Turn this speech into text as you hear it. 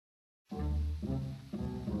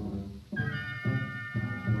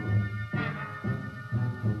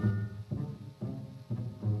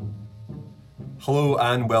Hello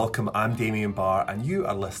and welcome, I'm Damien Barr and you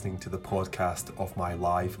are listening to the podcast of my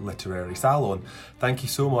live literary salon. Thank you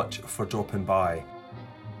so much for dropping by.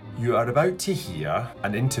 You are about to hear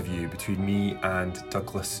an interview between me and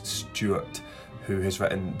Douglas Stewart, who has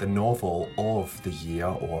written the novel of the year,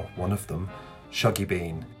 or one of them, Shuggie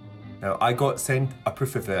Bain. Now, I got sent a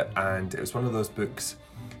proof of it and it was one of those books,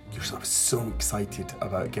 I was so excited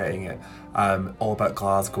about getting it. All about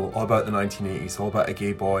Glasgow, all about the 1980s, all about a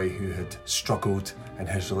gay boy who had struggled in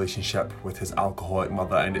his relationship with his alcoholic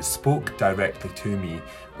mother, and it spoke directly to me,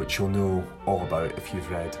 which you'll know all about if you've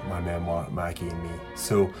read my memoir, Maggie and Me.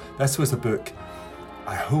 So this was a book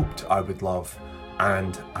I hoped I would love,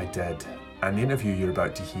 and I did. And the interview you're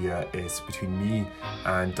about to hear is between me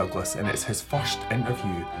and Douglas, and it's his first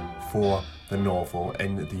interview for the novel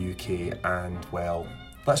in the UK, and well,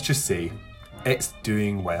 let's just say it's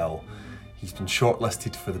doing well. He's been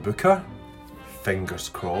shortlisted for the Booker, fingers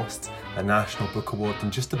crossed, the National Book Award,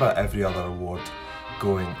 and just about every other award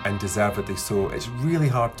going, and deservedly so. It's really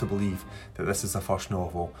hard to believe that this is a first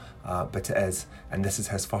novel, but it is, and this is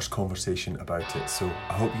his first conversation about it. So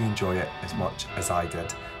I hope you enjoy it as much as I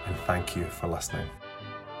did, and thank you for listening.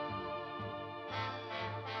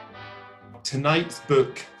 Tonight's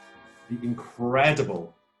book, the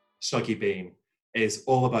incredible Shuggie Bain, is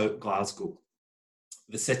all about Glasgow,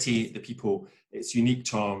 the city, the people, its unique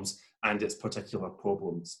charms, and its particular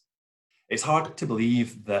problems. It's hard to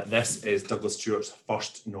believe that this is Douglas Stewart's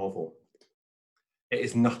first novel. It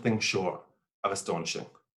is nothing short of astonishing.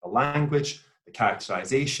 The language, the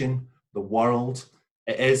characterisation, the world,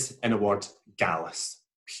 it is, in a word, gallus,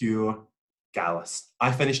 pure gallus.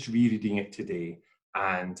 I finished rereading it today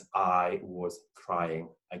and I was crying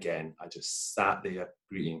again. I just sat there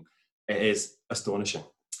reading. It is astonishing.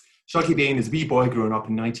 Shuggie Bain is a wee boy growing up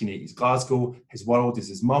in 1980s Glasgow. His world is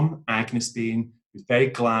his mum, Agnes Bain, who's very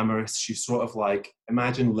glamorous. She's sort of like,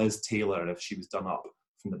 imagine Liz Taylor if she was done up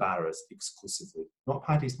from the Barras exclusively. Not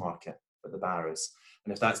Paddy's Market, but the Barras.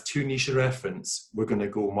 And if that's too niche a reference, we're going to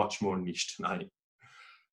go much more niche tonight.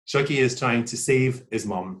 Shuggie is trying to save his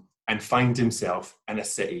mum and find himself in a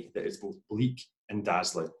city that is both bleak and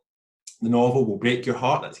dazzling. The novel will break your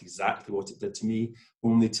heart, that's exactly what it did to me,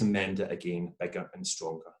 only to mend it again, bigger and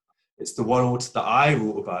stronger. It's the world that I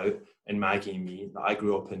wrote about in Maggie and Me, that I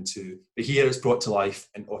grew up into, but here it's brought to life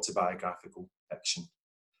in autobiographical fiction.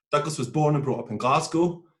 Douglas was born and brought up in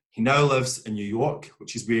Glasgow. He now lives in New York,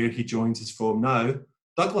 which is where he joins us from now.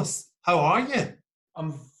 Douglas, how are you?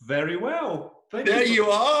 I'm very well. There you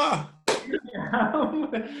are!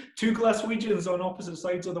 Two Glaswegians on opposite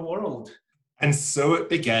sides of the world. And so it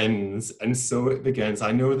begins, I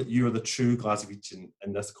know that you are the true Glaswegian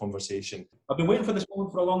in this conversation. I've been waiting for this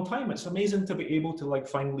moment for a long time. It's amazing to be able to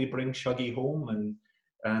finally bring Shuggie home,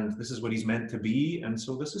 and this is what he's meant to be, and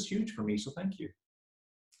so this is huge for me, so thank you.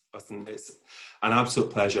 Listen, it's an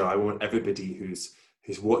absolute pleasure. I want everybody who's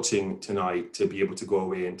watching tonight to be able to go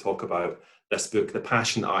away and talk about this book. The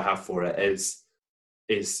passion that I have for it is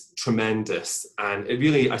tremendous, and it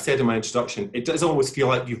really, I said in my introduction, it does almost feel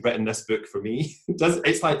like you've written this book for me.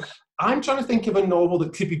 It's like I'm trying to think of a novel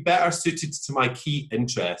that could be better suited to my key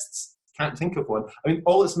interests. Can't think of one. I mean,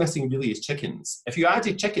 all it's missing really is chickens. If you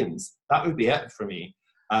added chickens, that would be it for me.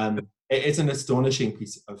 It is an astonishing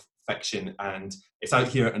piece of fiction, and it's out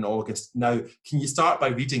here in August. Now, can you start by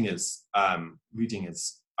reading us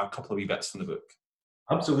a couple of wee bits from the book?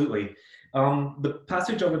 Absolutely. The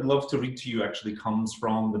passage I would love to read to you actually comes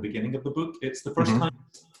from the beginning of the book. It's the first time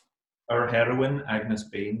our heroine, Agnes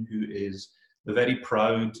Bain, who is the very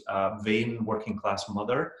proud, vain working class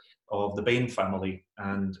mother of the Bain family.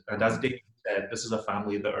 And as David said, this is a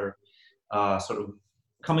family that are sort of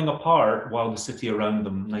coming apart while the city around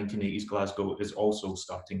them, 1980s Glasgow, is also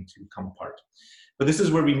starting to come apart. But this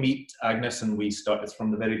is where we meet Agnes, and it's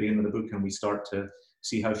from the very beginning of the book, and we start to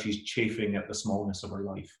see how she's chafing at the smallness of her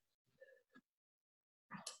life.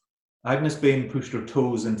 Agnes Bain pushed her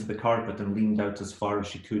toes into the carpet and leaned out as far as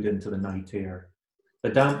she could into the night air. The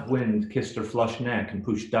damp wind kissed her flushed neck and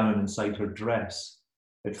pushed down inside her dress.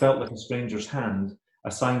 It felt like a stranger's hand, a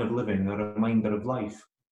sign of living, a reminder of life.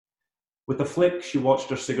 With a flick, she watched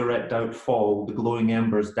her cigarette dout fall, the glowing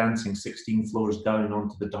embers dancing 16 floors down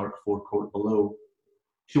onto the dark forecourt below.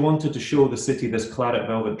 She wanted to show the city this claret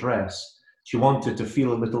velvet dress. She wanted to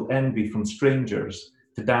feel a little envy from strangers,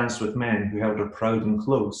 to dance with men who held her proud and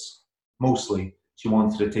close. Mostly, she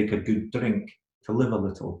wanted to take a good drink, to live a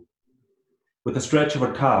little. With a stretch of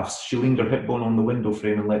her calves, she leaned her hip bone on the window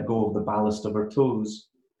frame and let go of the ballast of her toes.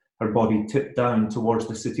 Her body tipped down towards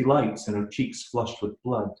the city lights and her cheeks flushed with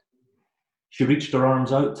blood. She reached her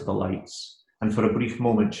arms out to the lights, and for a brief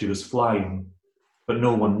moment she was flying, but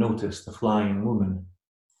no one noticed the flying woman.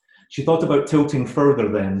 She thought about tilting further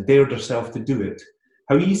then, dared herself to do it.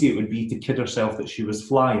 How easy it would be to kid herself that she was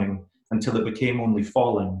flying until it became only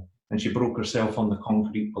falling, and she broke herself on the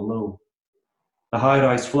concrete below. The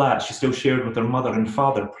high-rise flat she still shared with her mother and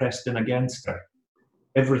father pressed in against her.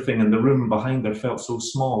 Everything in the room behind her felt so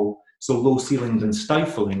small, so low-ceilinged and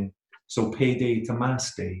stifling, so payday to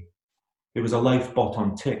mass day. It was a life bought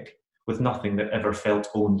on tick, with nothing that ever felt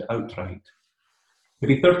owned outright. To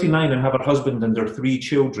be 39 and have her husband and her 3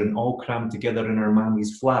 children all crammed together in her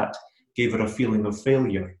mammy's flat gave her a feeling of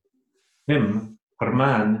failure. Him, her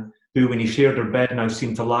man, who when he shared her bed now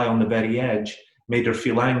seemed to lie on the very edge, made her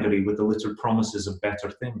feel angry with the littered promises of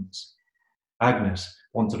better things. Agnes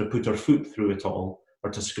wanted to put her foot through it all, or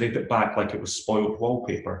to scrape it back like it was spoilt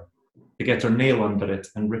wallpaper, to get her nail under it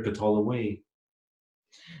and rip it all away.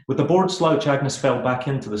 With a bored slouch, Agnes fell back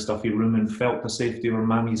into the stuffy room and felt the safety of her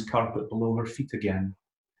mammy's carpet below her feet again.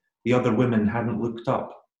 The other women hadn't looked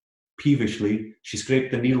up. Peevishly, she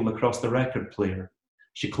scraped the needle across the record player.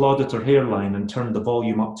 She clawed at her hairline and turned the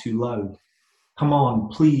volume up too loud. Come on,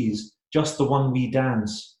 please, just the one wee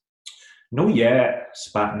dance. No yet,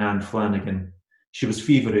 spat Nan Flanagan. She was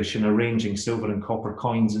feverish in arranging silver and copper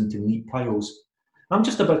coins into neat piles. I'm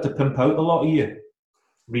just about to pimp out the lot of you.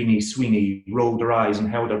 Reenie Sweeney rolled her eyes and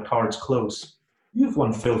held her cards close. You've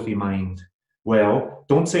one filthy mind. Well,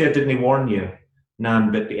 don't say I didn't warn you.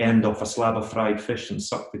 Nan bit the end off a slab of fried fish and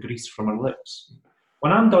sucked the grease from her lips.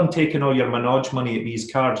 When I'm done taking all your menage money at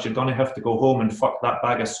these cards, you're going to have to go home and fuck that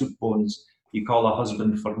bag of soup bones you call a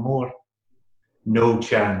husband for more. No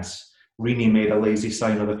chance. Reenie made a lazy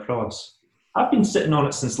sign of the cross. I've been sitting on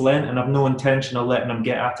it since Lent and I've no intention of letting him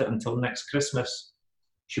get at it until next Christmas.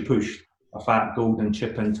 She pushed a fat golden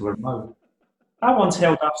chip into her mouth. I once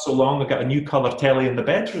held up so long I got a new colour telly in the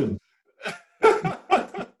bedroom.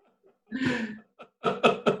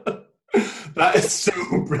 That is so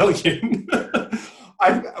brilliant.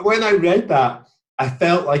 When I read that, I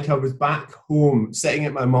felt like I was back home sitting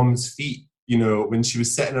at my mum's feet, you know, when she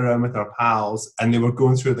was sitting around with her pals and they were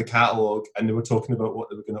going through the catalogue and they were talking about what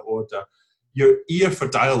they were going to order. Your ear for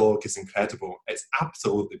dialogue is incredible. It's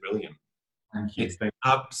absolutely brilliant. Thank you. It's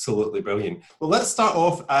absolutely brilliant. Well, let's start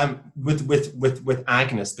off with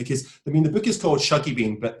Agnes, because I mean the book is called Shuggie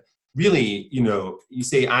Bean, but really, you know, you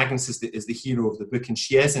say Agnes is the hero of the book, and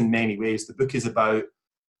she is in many ways. The book is about,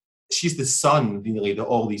 she's the sun, really, that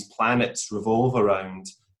all these planets revolve around,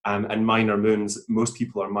 and minor moons. Most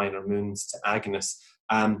people are minor moons to Agnes.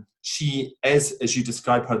 She is, as you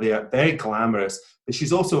describe her there, very glamorous, but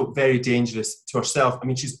she's also very dangerous to herself. I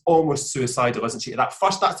mean, she's almost suicidal, isn't she? That's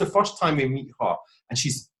the first time we meet her, and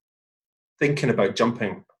she's thinking about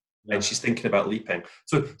jumping, and she's thinking about leaping.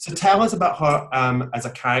 So tell us about her as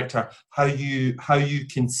a character, how you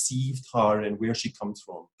conceived her and where she comes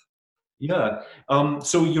from. Yeah,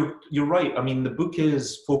 so you're right. I mean, the book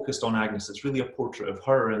is focused on Agnes. It's really a portrait of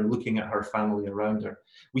her and looking at her family around her.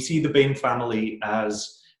 We see the Bain family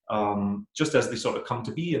as just as they sort of come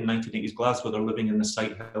to be in 1980s Glasgow. They're living in the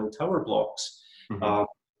Sighthill Tower blocks,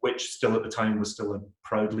 which still at the time was still a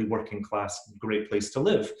proudly working class, great place to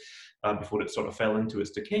live before it sort of fell into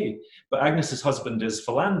its decay. But Agnes's husband is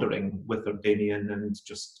philandering with her, Damien, and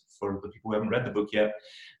just for the people who haven't read the book yet,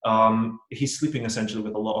 he's sleeping essentially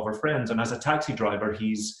with a lot of her friends. And as a taxi driver,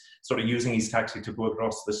 he's sort of using his taxi to go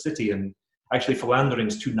across the city. And actually, philandering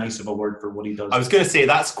is too nice of a word for what he does. I was going to say,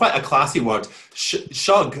 that's quite a classy word.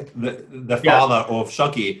 Shug, the father of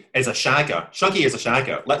Shuggie, is a shagger. Shuggie is a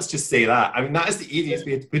shagger. Let's just say that. I mean, that is the easiest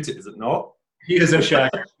way to put it, is it not? He is a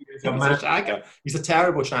shagger. He's a shagger. He's a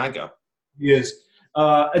terrible shagger. He is.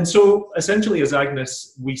 And so, essentially, as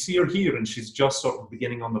Agnes, we see her here, and she's just sort of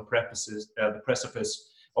beginning on the precipice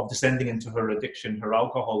of descending into her addiction, her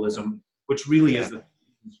alcoholism, which really is that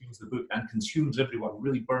consumes the book and consumes everyone,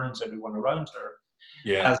 really burns everyone around her.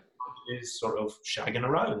 Yeah, as is sort of shagging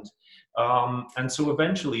around. And so,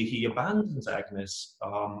 eventually, he abandons Agnes,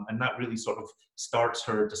 and that really sort of starts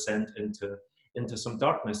her descent into some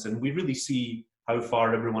darkness. And we really see how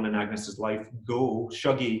far everyone in Agnes's life go.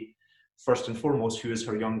 Shuggie, first and foremost, who is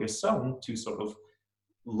her youngest son, to sort of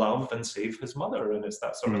love and save his mother. And it's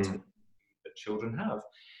that sort of thing that children have.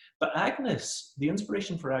 But Agnes, the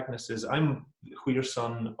inspiration for Agnes is, I'm the queer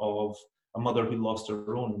son of a mother who lost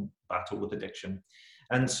her own battle with addiction.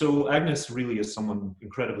 And so Agnes really is someone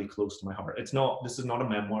incredibly close to my heart. This is not a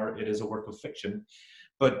memoir, it is a work of fiction.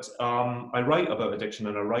 But I write about addiction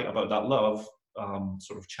and I write about that love,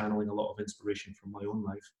 sort of channeling a lot of inspiration from my own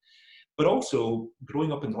life. But also,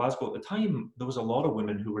 growing up in Glasgow at the time, there was a lot of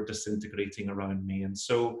women who were disintegrating around me. And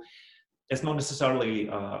so it's not necessarily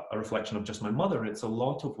a reflection of just my mother, it's a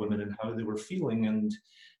lot of women and how they were feeling. And,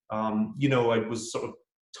 I was sort of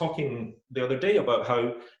talking the other day about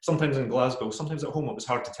how sometimes in Glasgow, sometimes at home, it was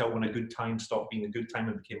hard to tell when a good time stopped being a good time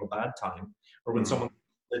and became a bad time, or when someone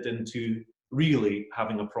led into really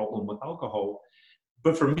having a problem with alcohol.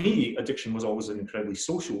 But for me, addiction was always an incredibly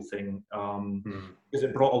social thing, because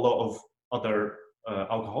it brought a lot of other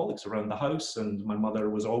alcoholics around the house, and my mother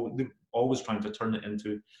was always trying to turn it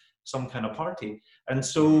into some kind of party. And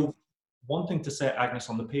so wanting to set Agnes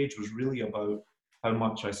on the page was really about how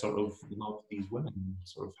much I sort of loved these women,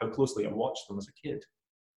 sort of how closely I watched them as a kid.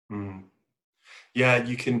 Yeah,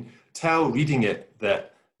 you can tell reading it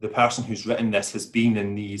that the person who's written this has been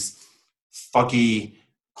in these fuggy,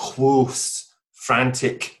 close,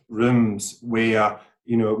 frantic rooms where,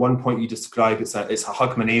 at one point you describe it's a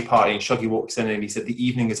Hogmanay party, and Shuggie walks in and he said the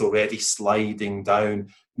evening is already sliding down.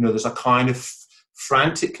 There's a kind of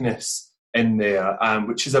franticness in there,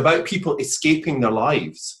 which is about people escaping their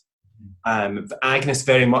lives. Agnes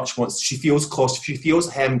very much she feels close, she feels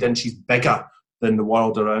hemmed in, she's bigger than the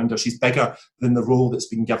world around her, she's bigger than the role that's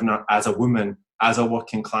been given her as a woman, as a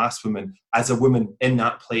working class woman, as a woman in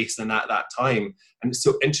that place and at that time. And it's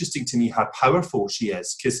so interesting to me how powerful she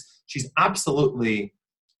is, because she's absolutely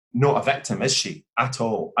not a victim, is she, at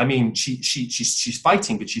all? I mean, she's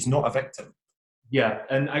fighting, but she's not a victim. Yeah,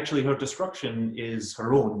 and actually her destruction is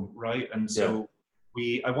her own, right? And so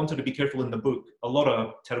I wanted to be careful in the book. A lot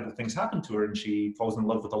of terrible things happen to her, and she falls in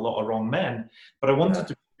love with a lot of wrong men. But I wanted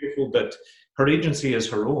to be careful that her agency is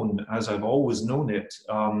her own, as I've always known it.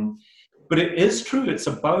 But it is true, it's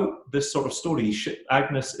about this sort of story.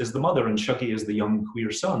 Agnes is the mother and Shuggie is the young queer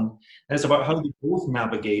son. And it's about how they both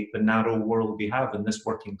navigate the narrow world we have in this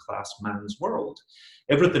working class man's world.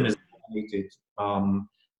 Everything is dominated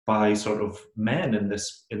by sort of men in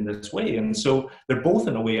this way. And so they're both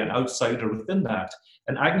in a way an outsider within that.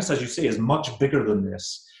 And Agnes, as you say, is much bigger than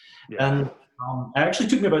this. Yeah. And it actually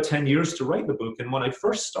took me about 10 years to write the book. And when I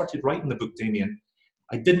first started writing the book, Damien,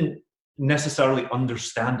 I didn't necessarily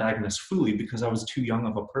understand Agnes fully because I was too young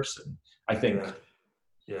of a person, I think.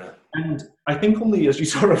 Yeah. And I think only as you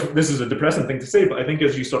sort of, this is a depressing thing to say, but I think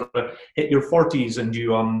as you sort of hit your 40s and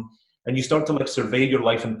you start to like survey your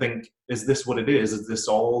life and think, is this what it is? Is this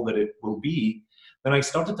all that it will be? Then I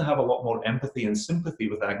started to have a lot more empathy and sympathy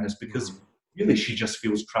with Agnes, because really she just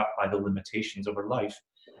feels trapped by the limitations of her life.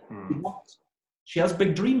 She has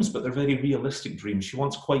big dreams, but they're very realistic dreams. She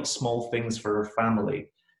wants quite small things for her family.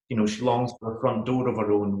 She longs for a front door of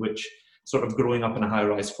her own, which sort of growing up in a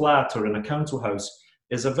high-rise flat or in a council house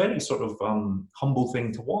is a very sort of humble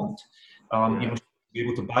thing to want. She'll be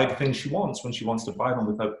able to buy the things she wants when she wants to buy them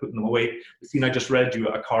without putting them away. The scene I just read you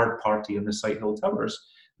at a card party in the Sighthill Towers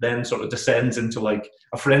then sort of descends into like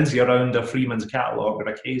a frenzy around a Freeman's catalogue or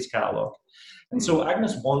a Kay's catalogue. And so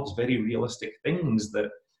Agnes wants very realistic things that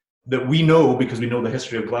we know, because we know the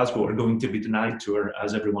history of Glasgow, are going to be denied to her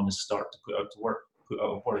as everyone is starting to put out of work,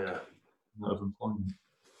 out of employment.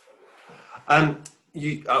 I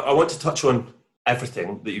want to touch on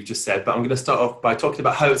everything that you've just said, but I'm going to start off by talking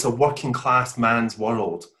about how it's a working class man's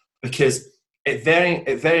world, because it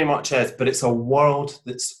very much is, but it's a world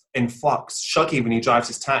that's in flux. Shuggie, when he drives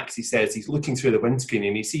his taxi, says he's looking through the windscreen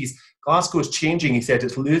and he sees Glasgow's changing. He said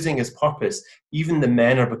it's losing its purpose. Even the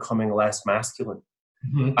men are becoming less masculine.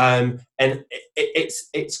 And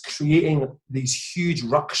it's creating these huge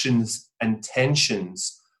ructions and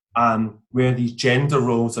tensions where these gender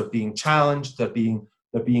roles are being challenged, they're being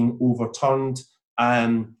overturned,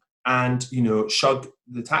 and Shug,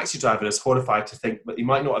 the taxi driver, is horrified to think that he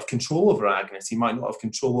might not have control over Agnes, he might not have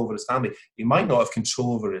control over his family, he might not have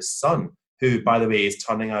control over his son, who, by the way, is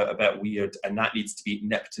turning out a bit weird, and that needs to be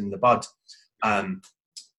nipped in the bud.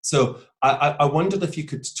 So I wondered if you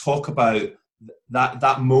could talk about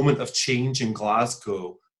that moment of change in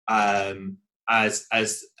Glasgow as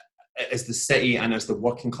the city and as the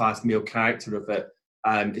working class male character of it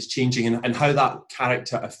is changing, and how that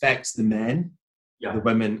character affects the men, the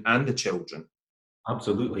women and the children.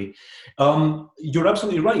 Absolutely. You're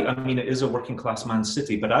absolutely right. I mean, it is a working class man's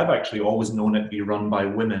city, but I've actually always known it be run by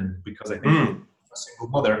women, because I think I'm a single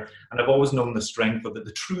mother, and I've always known the strength of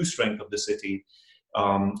the true strength of the city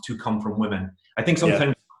to come from women. I think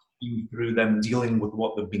sometimes through them dealing with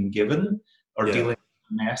what they've been given, or dealing with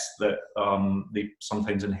the mess that they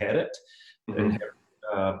sometimes inherit.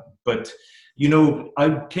 But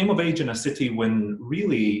I came of age in a city when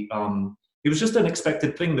really it was just an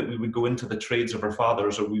expected thing that we would go into the trades of our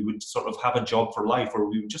fathers, or we would sort of have a job for life, or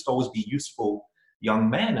we would just always be useful young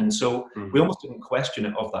men. And so we almost didn't question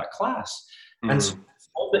it of that class. And so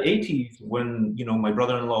of the 80s, when, you know, my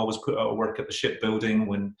brother-in-law was put out of work at the shipbuilding,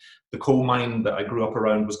 when the coal mine that I grew up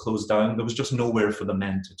around was closed down, there was just nowhere for the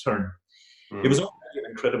men to turn. It was already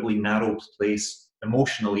an incredibly narrow place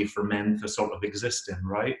emotionally for men to sort of exist in,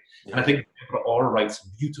 right? Yeah. And I think Deborah Orr writes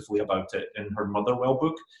beautifully about it in her Motherwell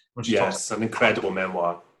book. When she talks an incredible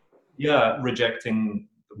memoir. Yeah, rejecting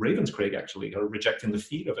Ravenscraig, actually, or rejecting the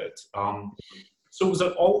fear of it. So it was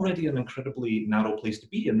already an incredibly narrow place to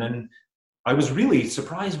be. And then I was really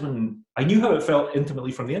surprised when I knew how it felt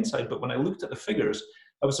intimately from the inside, but when I looked at the figures,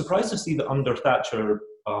 I was surprised to see that under Thatcher,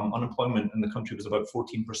 unemployment in the country was about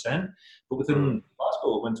 14%, but within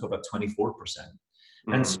Glasgow it went to about 24%.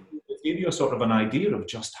 And so it gave you a sort of an idea of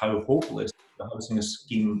just how hopeless the housing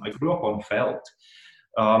scheme I grew up on felt.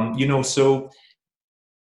 You know, so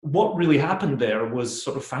what really happened there was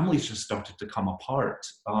sort of families just started to come apart.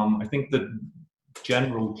 I think the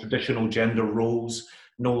general traditional gender roles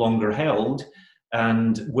no longer held,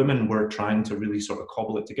 and women were trying to really sort of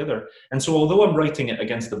cobble it together. And so although I'm writing it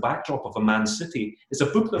against the backdrop of a man's city, it's a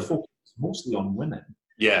book that focuses mostly on women.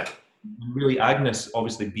 Yeah. Really, Agnes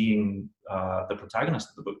obviously being the protagonist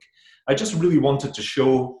of the book. I just really wanted to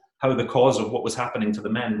show how the cause of what was happening to the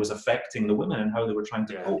men was affecting the women and how they were trying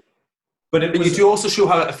to cope. But you do also show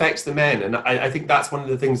how it affects the men. And I think that's one of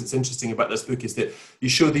the things that's interesting about this book is that you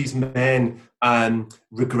show these men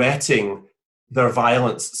regretting their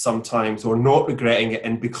violence sometimes, or not regretting it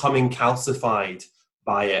and becoming calcified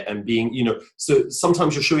by it and being, you know, so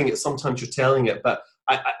sometimes you're showing it, sometimes you're telling it. But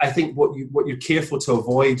I think what you're careful to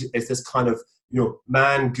avoid is this kind of, you know,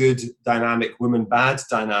 man good dynamic, woman bad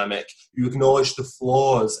dynamic. You acknowledge the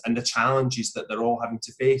flaws and the challenges that they're all having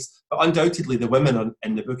to face. But undoubtedly the women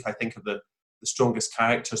in the book, I think, are the strongest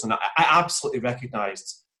characters. And I absolutely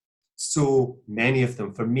recognised so many of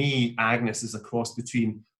them. For me, Agnes is a cross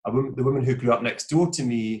between the woman who grew up next door to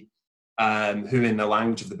me, who in the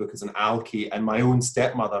language of the book is an alkie, and my own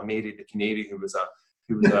stepmother, Mary the Canary, who was a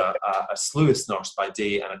sluice nurse by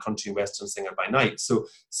day and a country and western singer by night. So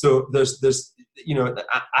there's you know,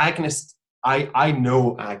 Agnes. I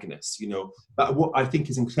know Agnes, you know, but what I think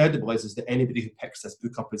is incredible is that anybody who picks this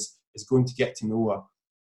book up is going to get to know her.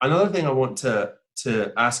 Another thing I want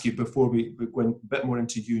to ask you before we go a bit more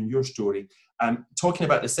into you and your story, talking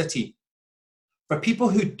about the city. For people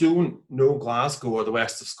who don't know Glasgow or the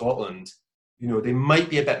west of Scotland, you know, they might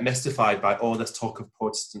be a bit mystified by all this talk of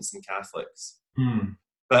Protestants and Catholics.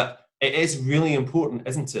 But it is really important,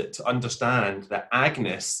 isn't it, to understand that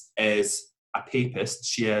Agnes is a papist,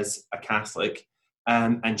 she is a Catholic,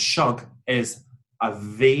 and Shug is a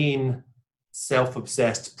vain,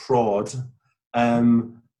 self-obsessed prod,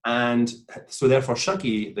 and so therefore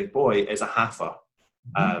Shuggy, the boy, is a Haffer.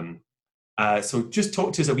 So just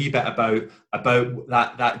talk to us a wee bit about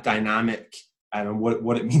that dynamic and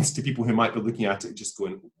what it means to people who might be looking at it just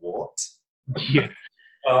going, what? Yeah,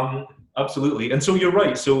 absolutely. And so you're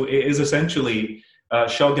right. So it is essentially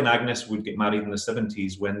Shug and Agnes would get married in the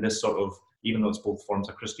 70s when this sort of, even though it's both forms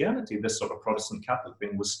of Christianity, this sort of Protestant Catholic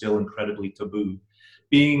thing was still incredibly taboo.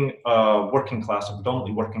 Being a working class, a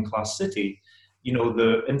predominantly working class city, you know,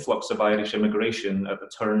 the influx of Irish immigration at the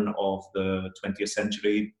turn of the 20th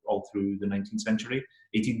century, all through the 19th century,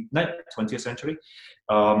 20th century,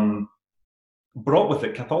 brought with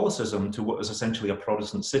it Catholicism to what is essentially a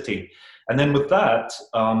Protestant city. And then with that,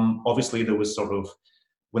 obviously there was sort of,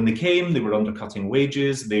 when they came, they were undercutting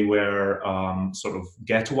wages, they were sort of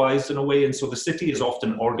ghettoized in a way. And so the city is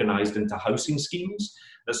often organized into housing schemes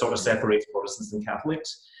that sort of separates Protestants and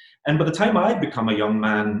Catholics. And by the time I'd become a young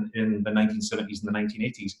man in the 1970s and the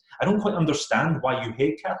 1980s, I don't quite understand why you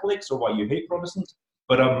hate Catholics or why you hate Protestants,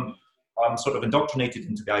 but I'm sort of indoctrinated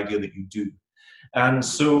into the idea that you do. And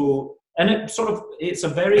so, and it's a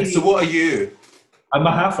very... And so what are you? I'm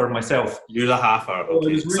a Haffer myself. You're a Haffer, okay.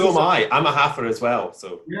 Really so am I. I'm a Haffer as well,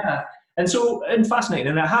 so... Yeah, and fascinating,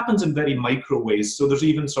 and it happens in very micro ways. So there's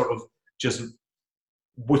even sort of just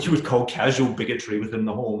what you would call casual bigotry within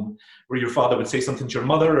the home, where your father would say something to your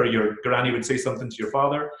mother or your granny would say something to your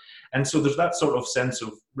father. And so there's that sort of sense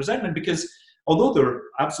of resentment, because although they're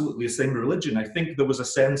absolutely the same religion, I think there was a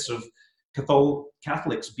sense of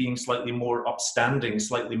Catholics being slightly more upstanding,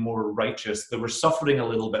 slightly more righteous. They were suffering a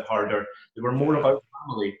little bit harder. They were more about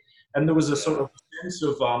family. And there was a sort of sense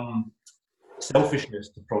of selfishness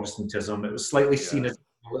to Protestantism. It was slightly seen as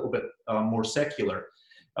a little bit more secular.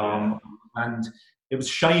 And it was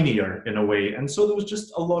shinier in a way. And so there was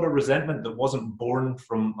just a lot of resentment that wasn't born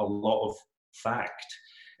from a lot of fact.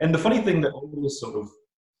 And the funny thing that always sort of,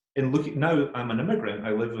 now I'm an immigrant,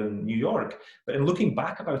 I live in New York, but in looking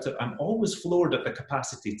back about it, I'm always floored at the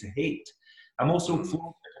capacity to hate. I'm also full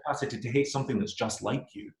of the capacity to hate something that's just like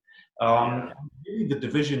you. Really the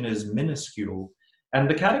division is minuscule. And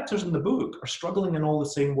the characters in the book are struggling in all the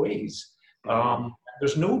same ways.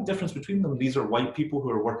 There's no difference between them. These are white people who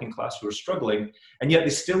are working class, who are struggling, and yet they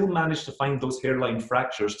still manage to find those hairline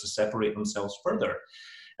fractures to separate themselves further.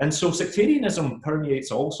 And so sectarianism permeates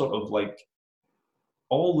all sort of like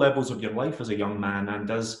all levels of your life as a young man and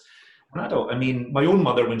as an adult. I mean, my own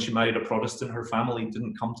mother, when she married a Protestant, her family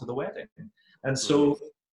didn't come to the wedding. And so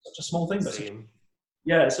such a small thing, but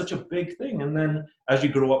yeah, it's such a big thing. And then as you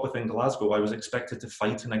grow up within Glasgow, I was expected to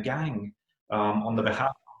fight in a gang on the behalf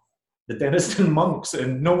of the Denniston monks,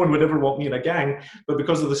 and no one would ever want me in a gang. But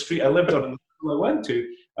because of the street I lived on and the school I went to,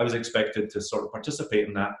 I was expected to sort of participate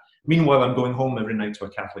in that. Meanwhile, I'm going home every night to a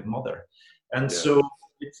Catholic mother. And so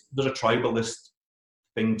there's a tribalist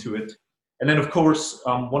thing to it. And then, of course,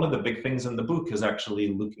 one of the big things in the book is actually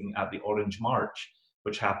looking at the Orange March,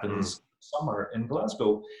 which happens summer in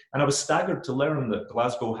Glasgow. And I was staggered to learn that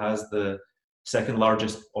Glasgow has the second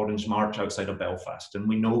largest Orange March outside of Belfast. And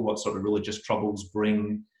we know what sort of religious troubles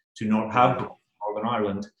bring to Northern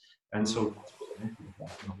Ireland. And so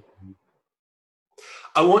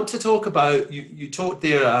I want to talk about, you talked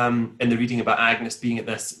there in the reading about Agnes being at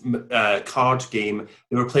this card game.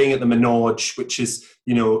 They were playing at the Menage, which is,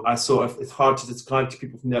 you know, it's hard to describe to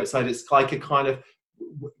people from the outside. It's like a kind of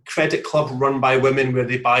credit club run by women where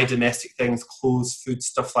they buy domestic things, clothes, food,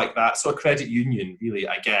 stuff like that. So a credit union, really,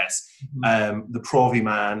 I guess. The Provi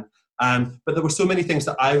man. But there were so many things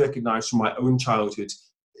that I recognised from my own childhood.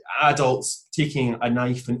 Adults taking a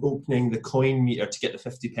knife and opening the coin meter to get the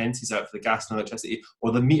 50 pences out for the gas and electricity,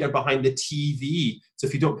 or the meter behind the TV. So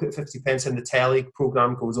if you don't put 50 pence in, the telly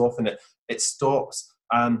program goes off and it stops.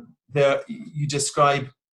 There you describe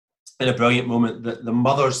in a brilliant moment that the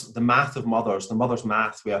mother's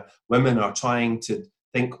math, where women are trying to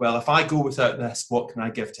think, well, if I go without this, what can I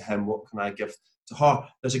give to him? What can I give to her?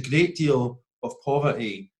 There's a great deal of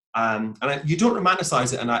poverty. You don't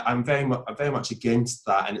romanticize it, and I'm very much against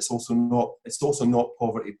that. And it's also not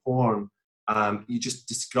poverty porn. You just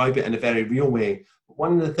describe it in a very real way. But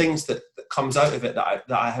one of the things that comes out of it that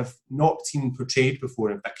I have not seen portrayed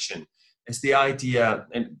before in fiction is the idea,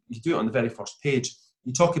 and you do it on the very first page.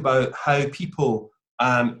 You talk about how people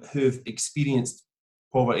who've experienced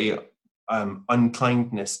poverty,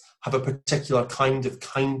 unkindness, have a particular kind of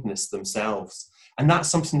kindness themselves. And that's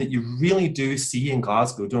something that you really do see in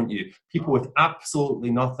Glasgow, don't you? People with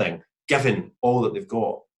absolutely nothing, given all that they've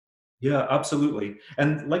got. Yeah, absolutely.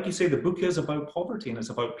 And like you say, the book is about poverty, and it's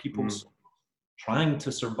about people trying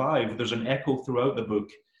to survive. There's an echo throughout the book.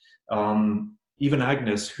 Even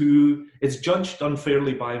Agnes, who is judged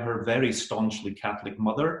unfairly by her very staunchly Catholic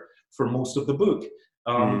mother for most of the book.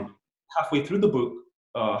 Halfway through the book,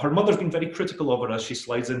 her mother's been very critical of her as she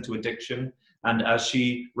slides into addiction and as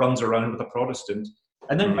she runs around with a Protestant.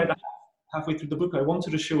 And then by halfway through the book, I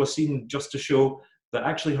wanted to show a scene just to show that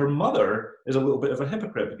actually her mother is a little bit of a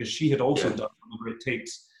hypocrite, because she had also done whatever it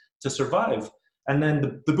takes to survive. And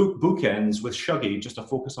then the book bookends with Shuggie, just a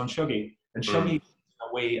focus on Shuggie. And Shuggie is in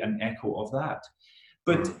a way an echo of that.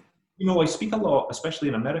 But, you know, I speak a lot, especially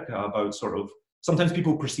in America, about sort of, sometimes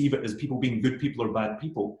people perceive it as people being good people or bad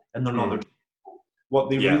people, and they're not. They're people.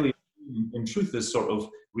 What they really, in truth, is sort of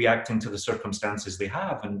reacting to the circumstances they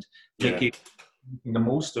have and making the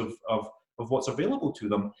most of what's available to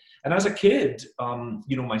them. And as a kid,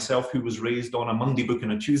 you know, myself, who was raised on a Monday book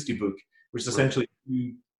and a Tuesday book, which is essentially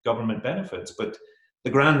two government benefits, but the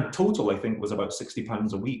grand total, I think, was about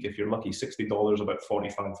 £60 a week. If you're lucky, $60, about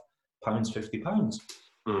 £45,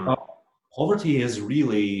 £50. Poverty is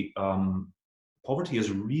really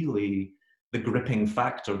the gripping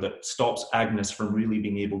factor that stops Agnes from really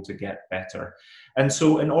being able to get better. And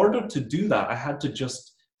so in order to do that,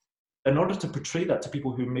 in order to portray that to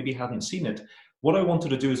people who maybe hadn't seen it, what I wanted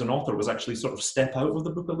to do as an author was actually sort of step out of the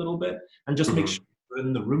book a little bit and just make sure we're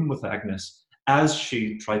in the room with Agnes as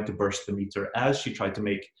she tried to burst the meter, as she tried to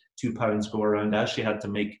make £2 go around, as she had to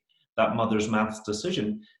make that mother's maths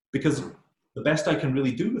decision. Because the best I can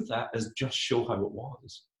really do with that is just show how it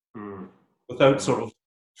was, without sort of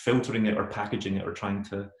filtering it or packaging it or trying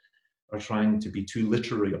to be too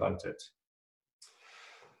literary about it.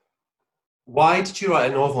 Why did you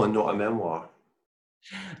write a novel and not a memoir?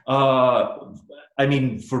 I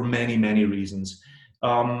mean, for many, many reasons.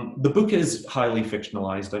 The book is highly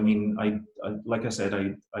fictionalized. I mean, like I said,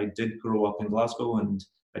 I did grow up in Glasgow, and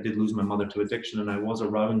I did lose my mother to addiction, and I was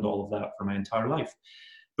around all of that for my entire life.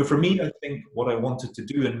 But for me, I think what I wanted to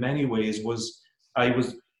do in many ways was I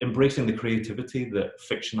was embracing the creativity that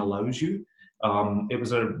fiction allows you. It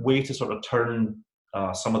was a way to sort of turn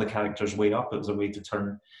some of the characters way up. It was a way to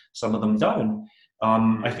turn some of them down.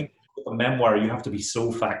 I think with a memoir, you have to be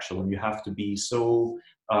so factual and you have to be so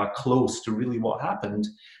close to really what happened,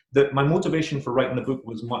 that my motivation for writing the book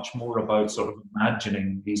was much more about sort of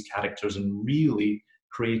imagining these characters and really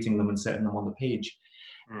creating them and setting them on the page.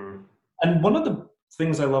 Mm. And one of the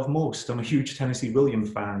things I love most, I'm a huge Tennessee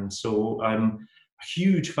Williams fan, so I'm a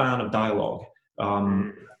huge fan of dialogue.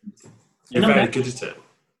 You're very good at it.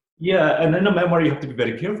 Yeah, and in a memoir, you have to be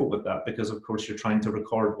very careful with that because, of course, you're trying to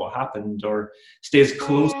record what happened or stay as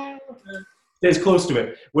close to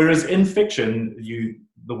it. Whereas in fiction,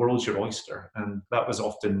 the world's your oyster, and that was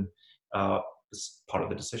often part of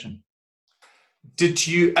the decision. Did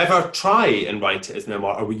you ever try and write it as a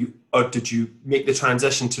memoir, or did you make the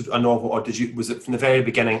transition to a novel, or was it from the very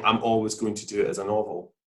beginning, I'm always going to do it as a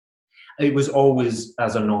novel? It was always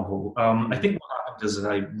as a novel. I think what happened is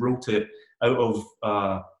that I wrote it out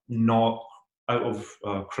of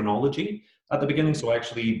chronology at the beginning, so I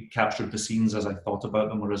actually captured the scenes as I thought about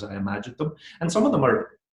them or as I imagined them. And some of them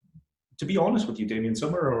are, to be honest with you, Damien,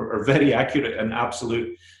 some are very accurate and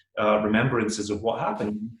absolute remembrances of what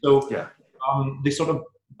happened. So yeah. They sort of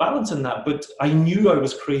balance in that, but I knew I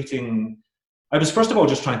was first of all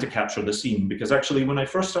just trying to capture the scene, because actually when I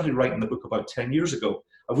first started writing the book about 10 years ago,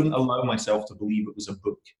 I wouldn't allow myself to believe it was a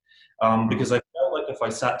book, because I felt like if I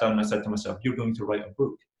sat down and I said to myself, you're going to write a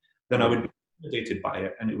book, then I would be intimidated by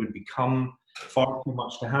it and it would become far too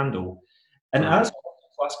much to handle. And as a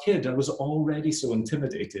class kid, I was already so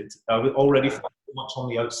intimidated. I was already felt so much on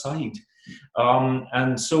the outside.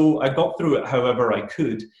 And so I got through it however I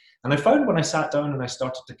could. And I found when I sat down and I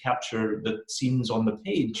started to capture the scenes on the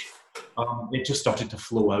page, it just started to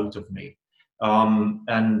flow out of me.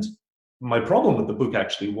 And my problem with the book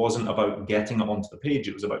actually wasn't about getting it onto the page,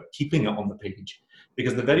 it was about keeping it on the page.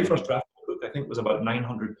 Because the very first draft of the book, I think, was about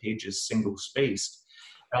 900 pages, single-spaced.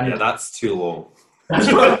 Yeah, that's too long. That's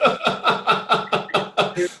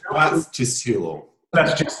just too long.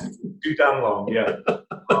 That's just too damn long, yeah.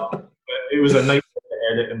 It was a nightmare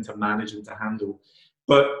to edit and to manage and to handle.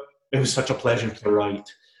 But it was such a pleasure to write.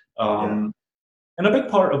 And a big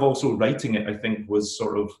part of also writing it, I think, was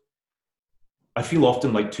sort of, I feel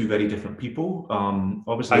often like two very different people.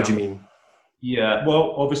 Obviously, how do you mean? Yeah,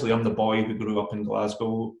 well, obviously I'm the boy who grew up in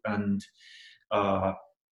Glasgow, and having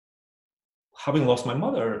lost my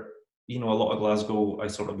mother, a lot of Glasgow, I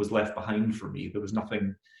sort of was left behind for me. There was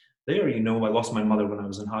nothing there, I lost my mother when I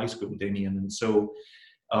was in high school, Damien, and so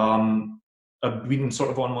I've been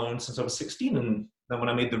sort of on my own since I was 16, and then when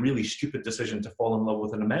I made the really stupid decision to fall in love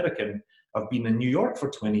with an American, I've been in New York for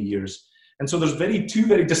 20 years. And so there's two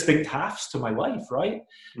very distinct halves to my life, right?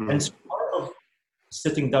 Mm. And so part of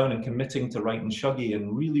sitting down and committing to writing Shuggie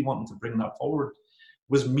and really wanting to bring that forward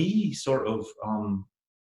was me sort of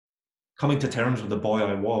coming to terms with the boy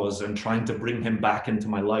I was and trying to bring him back into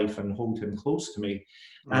my life and hold him close to me.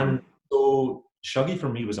 Mm. And so Shuggie for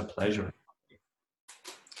me was a pleasure.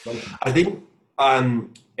 I think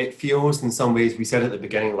it feels in some ways, we said at the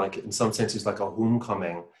beginning, like in some senses like a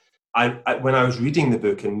homecoming. When I was reading the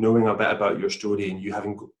book and knowing a bit about your story, and you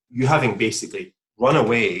having basically run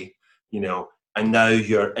away, and now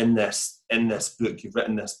you're in this book, you've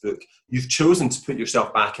written this book, you've chosen to put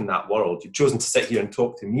yourself back in that world. You've chosen to sit here and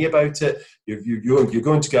talk to me about it. You're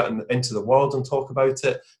going to get into the world and talk about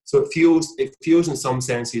it. So it feels in some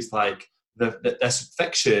senses like this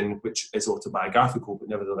fiction, which is autobiographical, but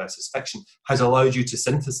nevertheless is fiction, has allowed you to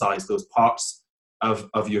synthesize those parts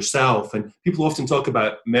of yourself. And people often talk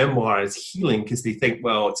about memoir as healing because they think,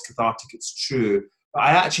 well, it's cathartic, it's true. But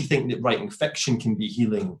I actually think that writing fiction can be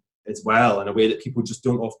healing as well in a way that people just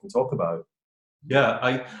don't often talk about.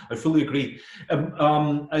 Yeah, I fully agree.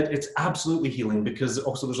 It's absolutely healing because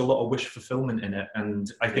also there's a lot of wish fulfillment in it.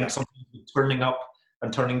 And I think sometimes turning up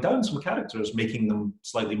and turning down some characters, making them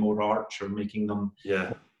slightly more arch or making them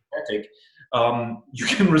more pathetic, you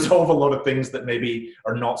can resolve a lot of things that maybe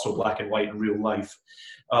are not so black and white in real life.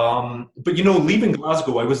 But leaving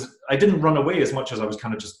Glasgow, I didn't run away as much as I was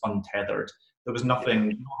kind of just untethered. There was nothing,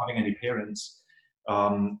 not having any parents.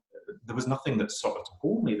 There was nothing that sort of to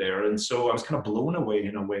hold me there, and so I was kind of blown away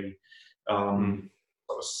in a way.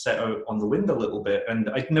 Sort of set out on the wind a little bit, and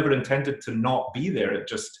I never intended to not be there. It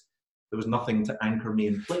just there was nothing to anchor me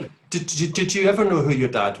in place. Did you ever know who your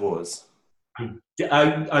dad was?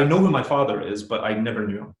 I know who my father is, but I never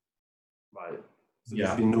knew him. Right. So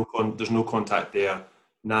there's no contact there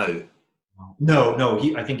now. No.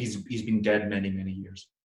 I think he's been dead many years.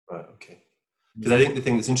 Right. Okay. Because I think the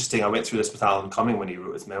thing that's interesting, I went through this with Alan Cumming when he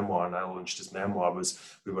wrote his memoir, and I launched his memoir, was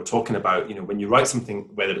we were talking about, when you write something,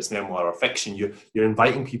 whether it's memoir or fiction, you're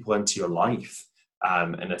inviting people into your life.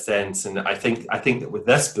 in a sense. And I think that with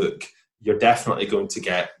this book, you're definitely going to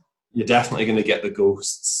get the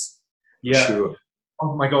ghosts. Yeah. Sure.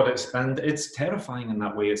 Oh my God, it's terrifying in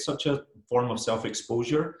that way. It's such a form of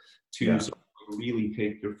self-exposure to sort of really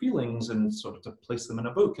take your feelings and sort of to place them in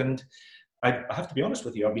a book. And I have to be honest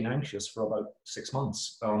with you, I've been anxious for about 6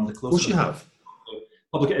 months. The closer you have.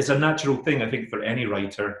 Public, it's a natural thing, I think, for any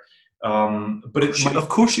writer. But of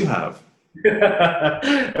course you have.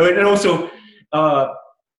 And also,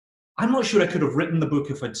 I'm not sure I could have written the book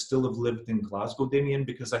if I'd still have lived in Glasgow, Damien,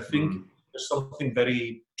 because I think there's something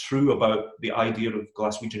very true about the idea of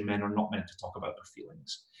Glaswegian men are not meant to talk about their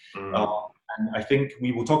feelings. And I think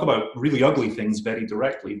we will talk about really ugly things very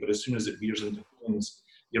directly, but as soon as it veers into feelings,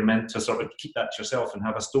 you're meant to sort of keep that to yourself and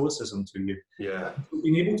have a stoicism to you. Yeah.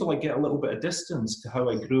 Being able to get a little bit of distance to how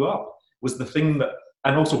I grew up was the thing that,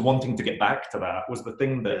 and also wanting to get back to that was the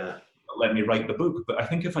thing that let me write the book. But I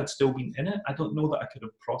think if I'd still been in it, I don't know that I could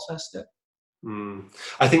have processed it.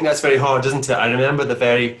 I think that's very hard, isn't it? I remember the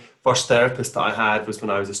very first therapist that I had was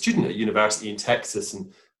when I was a student at university in Texas,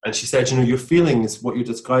 and she said, your feelings, what you're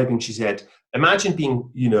describing, she said, imagine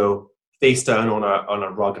being, face down on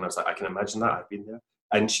a rug. And I was like, I can imagine that, I've been there.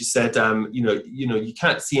 And she said, you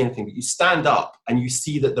can't see anything, but you stand up and you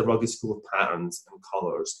see that the rug is full of patterns and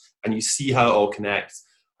colours, and you see how it all connects.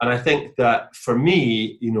 And I think that for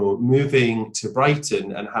me, moving to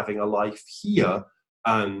Brighton and having a life here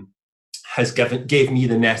gave me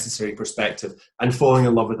the necessary perspective, and falling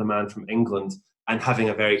in love with a man from England and having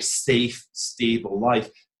a very safe, stable life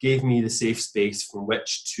gave me the safe space from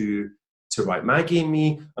which to write Maggie and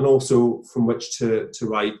Me, and also from which to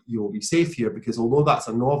write You'll Be Safe Here, because although that's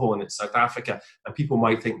a novel and it's South Africa and people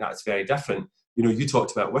might think that's very different, you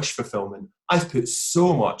talked about wish fulfillment. I've put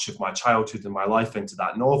so much of my childhood and my life into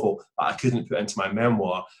that novel that I couldn't put into my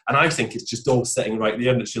memoir, and I think it's just all sitting right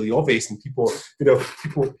there and it's really obvious, and people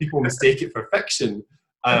mistake it for fiction,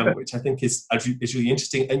 which I think is really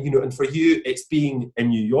interesting. And for you, it's being in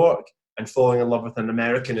New York and falling in love with an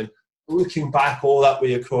American and looking back all that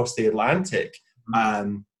way across the Atlantic,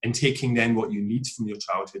 and taking then what you need from your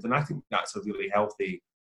childhood. And I think that's a really healthy,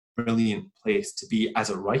 brilliant place to be as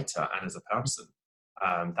a writer and as a person.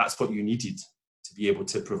 That's what you needed to be able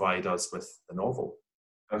to provide us with the novel.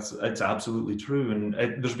 It's absolutely true. And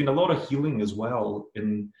there's been a lot of healing as well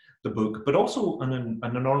in the book, but also an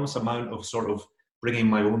enormous amount of sort of bringing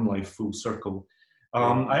my own life full circle.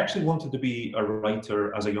 I actually wanted to be a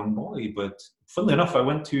writer as a young boy, but funnily enough, I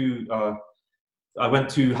went to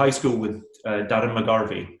high school with Darren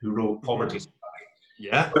McGarvey, who wrote Poverty Spy.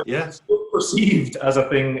 Yeah. It's still perceived as a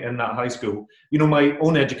thing in that high school. My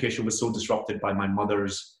own education was so disrupted by my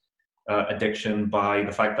mother's addiction, by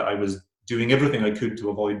the fact that I was doing everything I could to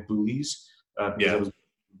avoid bullies because I was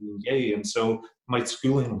gay, and so my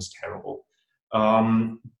schooling was terrible.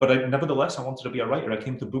 But nevertheless, I wanted to be a writer. I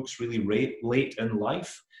came to books really late in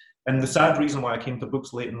life. And the sad reason why I came to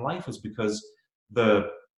books late in life is because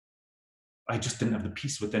I just didn't have the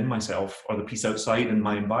peace within myself or the peace outside in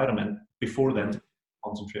my environment before then to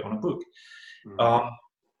concentrate on a book.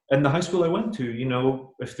 In the high school I went to,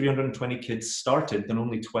 if 320 kids started, then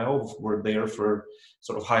only 12 were there for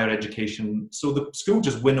sort of higher education. So the school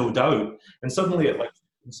just winnowed out. And suddenly at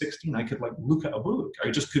 16, I could look at a book. I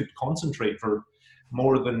just could concentrate for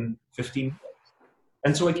more than 15 minutes.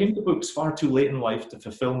 And so I came to books far too late in life to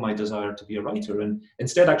fulfill my desire to be a writer. And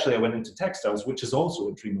instead, actually, I went into textiles, which is also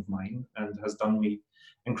a dream of mine and has done me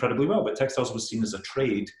incredibly well. But textiles was seen as a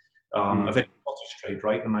trade, a very Scottish trade,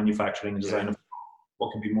 right? The manufacturing and design of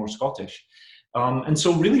what can be more Scottish. And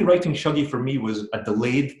so really writing Shuggie for me was a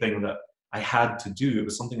delayed thing that I had to do. It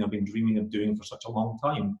was something I've been dreaming of doing for such a long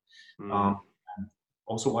time. And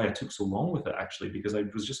also why I took so long with it, actually, because I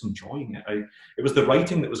was just enjoying it. It was the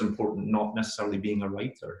writing that was important, not necessarily being a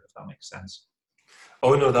writer, if that makes sense.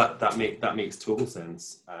 Oh no, that makes total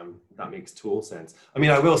sense. That makes total sense. I mean,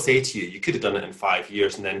 I will say to you, you could have done it in 5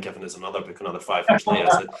 years and then given us another book another 5 years later.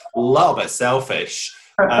 It's a little bit selfish.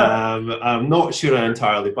 I'm not sure I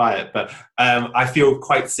entirely buy it, but I feel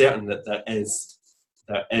quite certain that there is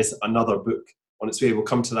another book on its way. We'll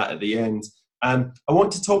come to that at the end. I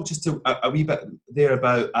want to talk just a wee bit there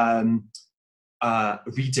about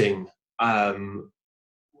reading.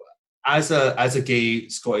 As a gay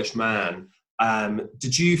Scottish man,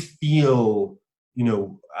 did you feel,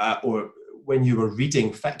 or when you were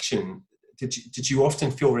reading fiction, did you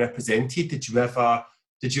often feel represented? Did you ever,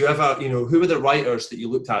 who were the writers that you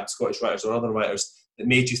looked at, Scottish writers or other writers, that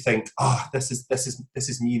made you think, this is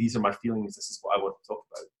me, these are my feelings, this is what I want to talk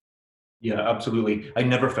about? Yeah, absolutely. I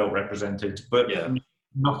never felt represented, but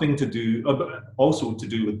nothing to do, also to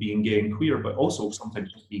do with being gay and queer, but also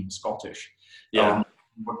sometimes just being Scottish. Yeah,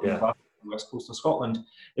 Working yeah. class on the west coast of Scotland,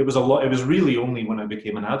 it was a lot. It was really only when I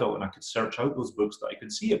became an adult and I could search out those books that I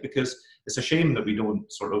could see it, because it's a shame that we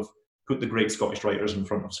don't sort of put the great Scottish writers in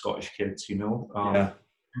front of Scottish kids, you know. Yeah.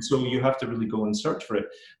 And so you have to really go and search for it.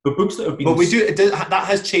 But books that have been But we do, that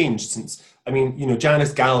has changed since, I mean, you know,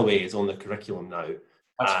 Janice Galloway is on the curriculum now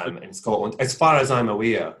in Scotland, as far as I'm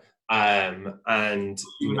aware. And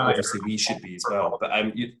you know, obviously we should be as well.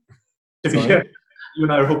 But you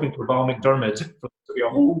and I are hoping for Val McDermid to be a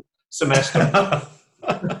whole semester.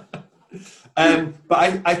 But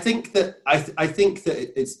I think that I think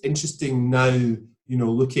that it's interesting now. You know,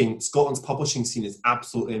 looking, Scotland's publishing scene is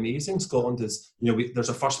absolutely amazing. Scotland is, you know, there's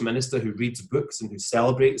a first minister who reads books and who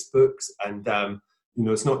celebrates books, and you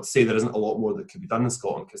know, it's not to say there isn't a lot more that could be done in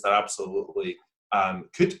Scotland, because there absolutely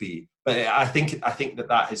could be. But I think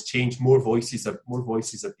that has changed. More voices are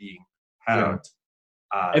being heard.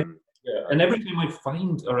 Yeah. And every time I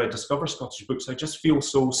find or I discover Scottish books, I just feel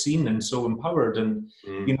so seen and so empowered. And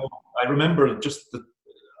you know, I remember just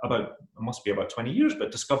it must be about 20 years,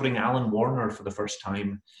 but discovering Alan Warner for the first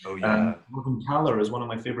time. Oh yeah. Morgan Caller is one of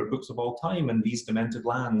my favorite books of all time, and These Demented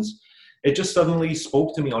Lands. It just suddenly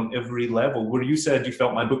spoke to me on every level. Where you said you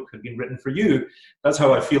felt my book had been written for you, that's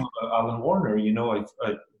how I feel about Alan Warner. You know,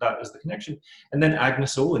 that is the connection. And then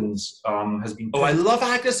Agnes Owens has been. Oh, I love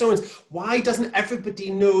Agnes Owens. Why doesn't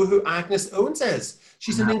everybody know who Agnes Owens is?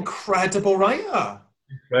 She's an incredible writer.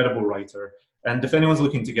 Incredible writer. And if anyone's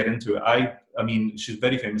looking to get into it, I mean, she's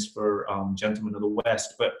very famous for Gentlemen of the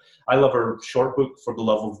West, but I love her short book, For the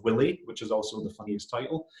Love of Willie, which is also the funniest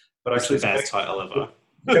title. But actually, it's the best title ever.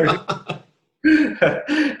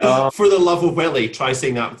 For the Love of Willie, try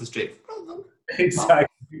saying that with a straight.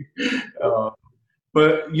 Exactly.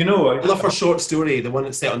 But you know, I love her short story, the one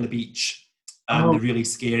that's set on the beach, the really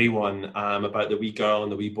scary one about the wee girl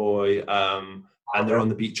and the wee boy, and they're on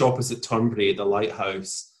the beach opposite Turnberry at the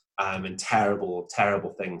lighthouse. And terrible,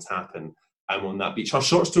 terrible things happen on that beach. Her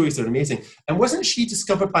short stories are amazing. And wasn't she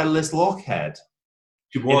discovered by Liz Lochhead?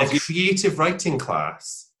 She was. In a creative writing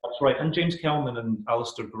class. That's right. And James Kelman and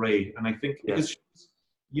Alistair Gray. And I think because,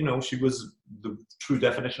 you know, she was the true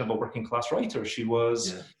definition of a working class writer. She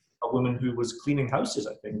was a woman who was cleaning houses,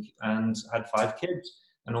 I think, and had 5 kids.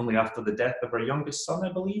 And only after the death of her youngest son,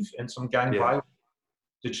 I believe, in some gang violence,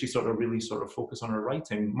 did she really focus on her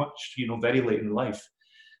writing, much, you know, very late in life.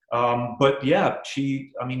 But yeah,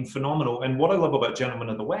 phenomenal. And what I love about Gentlemen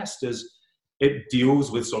of the West is it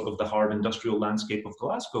deals with sort of the hard industrial landscape of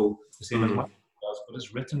Glasgow, the same as my does, but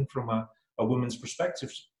it's written from a woman's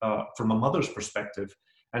perspective, from a mother's perspective.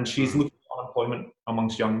 And she's looking at unemployment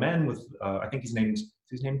amongst young men with, I think his name's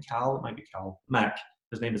Cal, it might be Cal, Mac.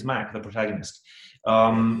 His name is Mac, the protagonist.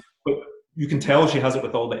 But you can tell she has it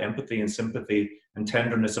with all the empathy and sympathy and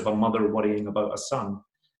tenderness of a mother worrying about a son.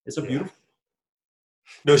 It's a beautiful.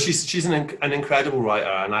 No, she's an incredible writer,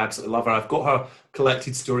 and I absolutely love her. I've got her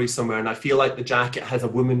collected stories somewhere, and I feel like the jacket has a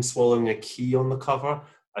woman swallowing a key on the cover.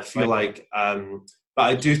 I feel like, but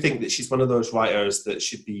I do think that she's one of those writers that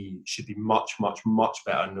should be much, much, much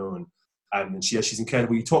better known. And she's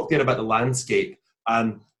incredible. You talked there about the landscape.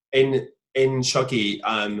 In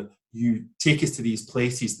Shuggie, you take us to these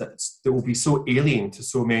places that will be so alien to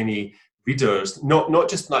so many readers, not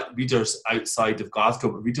just like readers outside of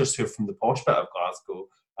Glasgow, but readers who are from the posh bit of Glasgow,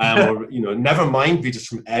 or you know, never mind readers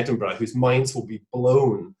from Edinburgh, whose minds will be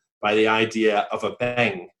blown by the idea of a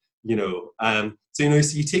Bing. You know, so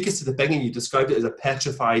you take us to the Bing, and you described it as a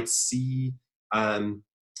petrified sea, and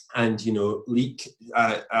you know, Leek,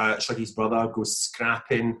 Shuggie's brother, goes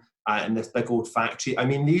scrapping in this big old factory. I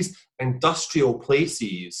mean, these industrial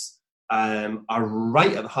places are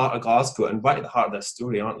right at the heart of Glasgow and right at the heart of this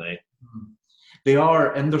story, aren't they? They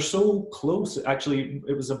are, and they're so close. Actually,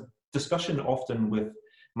 it was a discussion often with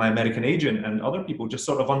my American agent and other people, just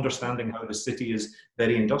sort of understanding how the city is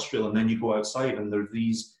very industrial, and then you go outside and there are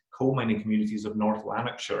these coal mining communities of North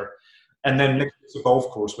Lanarkshire, and then next to the golf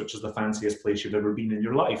course, which is the fanciest place you've ever been in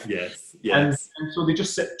your life. Yes. And so they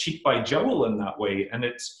just sit cheek by jowl in that way, and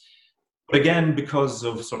it's, but again, because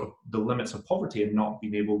of sort of the limits of poverty and not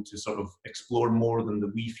being able to sort of explore more than the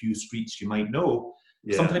wee few streets you might know,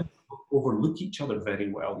 sometimes overlook each other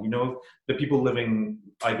very well. You know, the people living,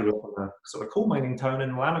 I grew up in a sort of coal mining town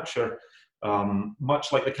in Lanarkshire,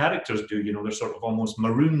 much like the characters do, you know, they're sort of almost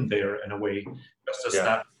marooned there in a way, just as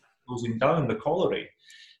that closing down the colliery.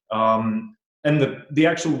 And the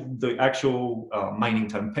actual mining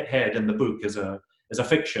town, Pithead, in the book is a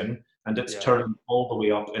fiction, and it's turned all the way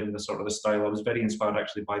up in the sort of the style. I was very inspired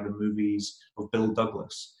actually by the movies of Bill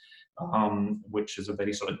Douglas, which is a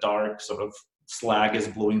very sort of dark, sort of slag is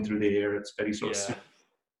blowing through the air. It's very sort of.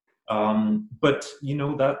 But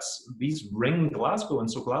these ring Glasgow, and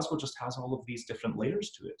so Glasgow just has all of these different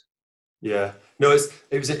layers to it. Yeah, no,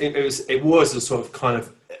 it was a sort of kind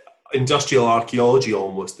of industrial archaeology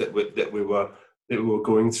almost that we were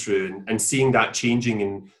going through, and seeing that changing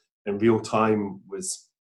in real time was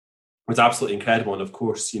absolutely incredible. And of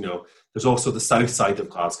course, there's also the south side of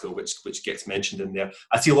Glasgow, which gets mentioned in there.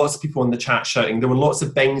 I see lots of people in the chat shouting. There were lots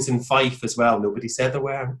of bings in Fife as well. Nobody said there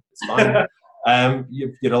were. It's fine.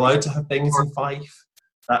 You're allowed to have bings in Fife.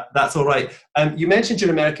 That's all right. You mentioned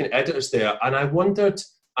your American editors there, and I wondered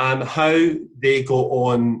how they go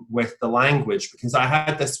on with the language, because I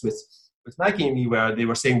had this with Maggie and me where they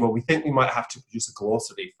were saying, well, we think we might have to produce a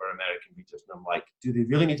glossary for American readers. And I'm like, do they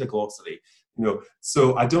really need a glossary?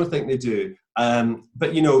 So I don't think they do.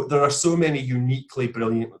 But, there are so many uniquely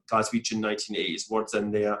brilliant Glaswegian 1980s words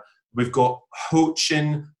in there. We've got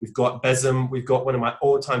Hochin, we've got Bism, we've got one of my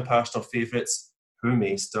all-time personal favourites,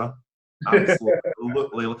 Whomeister.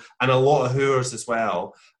 Absolutely. And a lot of Whoers as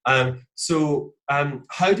well. So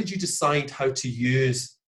how did you decide how to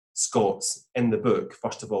use Scots in the book,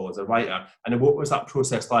 first of all, as a writer? And what was that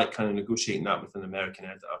process like, kind of negotiating that with an American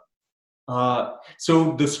editor?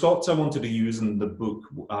 So the Scots I wanted to use in the book,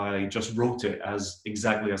 I just wrote it as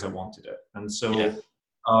exactly as I wanted it. And so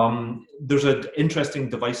there's an interesting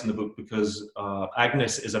device in the book because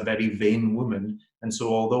Agnes is a very vain woman. And so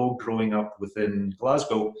although growing up within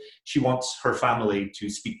Glasgow, she wants her family to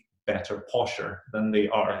speak better, posher than they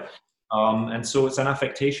are. And so it's an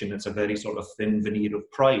affectation. It's a very sort of thin veneer of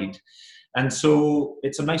pride. And so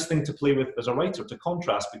it's a nice thing to play with as a writer, to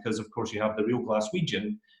contrast, because of course you have the real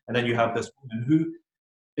Glaswegian, and then you have this woman who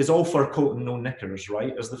is all fur coat and no knickers,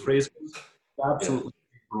 right? As the phrase goes, absolutely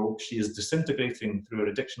broke. She is disintegrating through her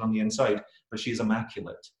addiction on the inside, but she's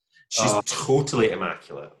immaculate. She's totally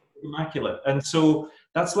immaculate. Immaculate. And so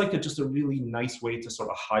that's like just a really nice way to sort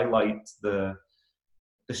of highlight the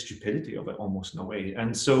stupidity of it, almost in a way.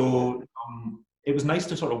 And so it was nice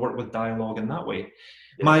to sort of work with dialogue in that way.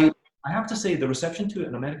 I have to say, the reception to it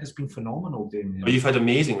in America has been phenomenal, Damien. But you've had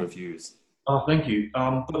amazing reviews. Oh, thank you.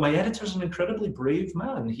 But my editor's an incredibly brave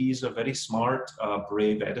man. He's a very smart,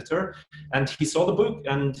 brave editor. And he saw the book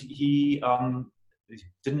and he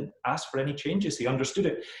didn't ask for any changes. He understood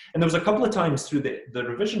it. And there was a couple of times through the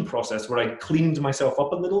revision process where I cleaned myself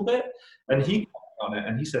up a little bit, and he on it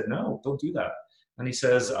and he said, no, don't do that. And he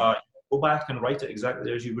says, go back and write it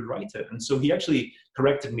exactly as you would write it. And so he actually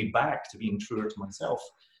corrected me back to being truer to myself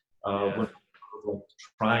when I was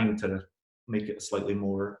trying to make it slightly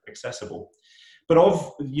more accessible. But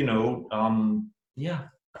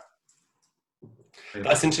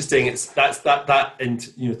that's interesting. It's that and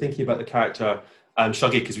thinking about the character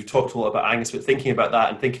Shuggy, because we talked a lot about Angus, but thinking about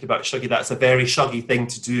that and thinking about Shuggy, that's a very Shuggy thing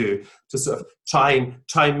to do, to sort of try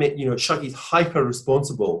and make, Shuggy's hyper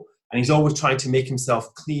responsible, and he's always trying to make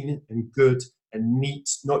himself clean and good and neat,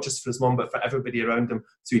 not just for his mum, but for everybody around him,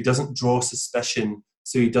 so he doesn't draw suspicion,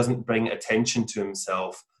 so he doesn't bring attention to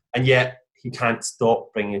himself. And yet he can't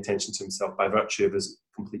stop bringing attention to himself by virtue of his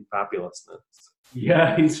complete fabulousness.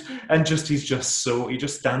 Yeah, he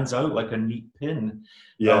just stands out like a neat pin.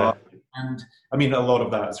 Yeah. And I mean, a lot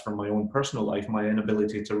of that is from my own personal life, my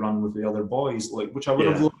inability to run with the other boys, which I would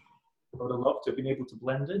have loved. I would have loved to have been able to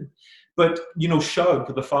blend in. But,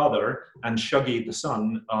 Shug, the father, and Shuggy, the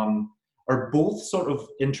son, are both sort of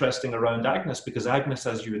interesting around Agnes, because Agnes,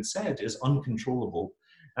 as you had said, is uncontrollable.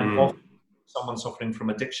 And often someone suffering from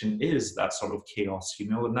addiction is that sort of chaos,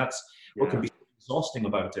 and that's what can be exhausting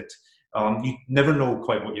about it. You never know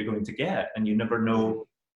quite what you're going to get, and you never know.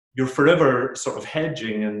 You're forever sort of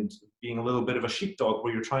hedging and being a little bit of a sheepdog,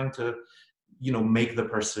 where you're trying to, make the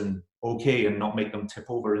person okay and not make them tip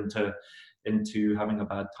over into having a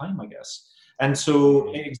bad time, I guess. And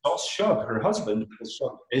so it exhausts Shug, her husband, because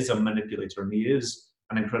Shug is a manipulator and he is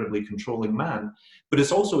an incredibly controlling man. But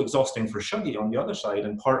it's also exhausting for Shuggy on the other side,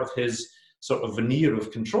 and part of his sort of veneer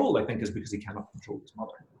of control, I think, is because he cannot control his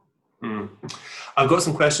mother. I've got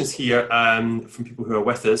some questions here from people who are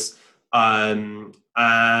with us.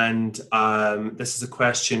 This is a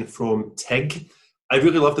question from Tig. I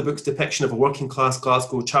really love the book's depiction of a working class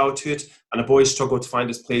Glasgow childhood and a boy's struggle to find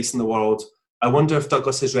his place in the world. I wonder if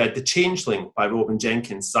Douglas has read The Changeling by Robin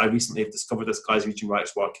Jenkins. I recently have discovered this Glaswegian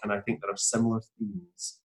writer's work, and I think there are similar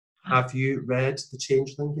themes. Have you read The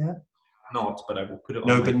Changeling yet? Not, but I will put it on.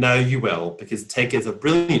 No, but now you will, because Tig is a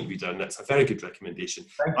brilliant reader, and it's a very good recommendation.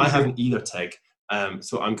 I haven't either, Tig,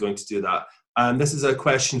 so I'm going to do that. This is a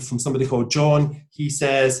question from somebody called John. He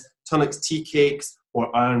says, Tunnock's tea cakes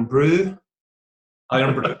or Iron Brew?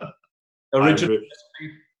 Iron Brew. Original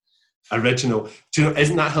Original. Do you know,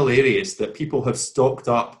 isn't that hilarious that people have stocked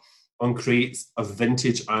up on crates of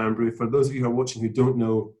vintage Irn-Bru? For those of you who are watching who don't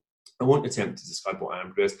know, I won't attempt to describe what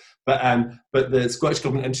Irn-Bru is, but the Scottish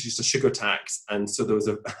Government introduced a sugar tax, and so there was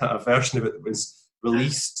a version of it that was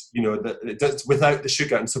released, you know, that it does without the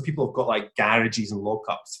sugar, and so people have got like garages and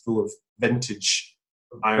lockups full of vintage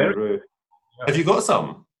Irn-Bru. Have you got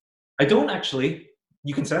some? I don't actually.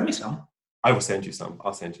 You can send me some. I will send you some.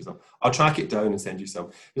 I'll send you some. I'll track it down and send you some.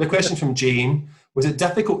 There's a question from Jane. Was it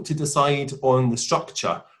difficult to decide on the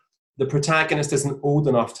structure? The protagonist isn't old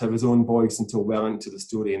enough to have his own voice until well into the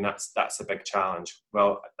story, and that's a big challenge.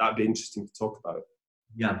 Well, that'd be interesting to talk about.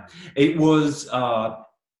 Yeah, it was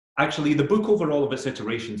actually the book over all of its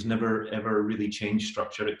iterations never ever really changed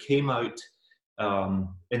structure. It came out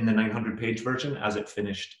in the 900-page version as it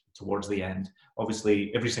finished towards the end.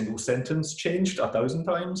 Obviously, every single sentence changed 1,000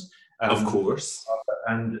 times. Of course.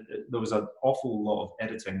 And there was an awful lot of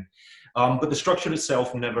editing. But the structure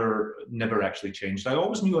itself never actually changed. I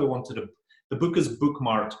always knew I wanted the book is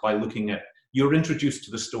bookmarked by looking at, you're introduced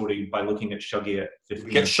to the story by looking at Shuggie at 15.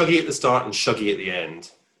 We get Shuggie at the start and Shuggie at the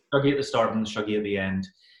end. Shuggie at the start and Shuggie at the end.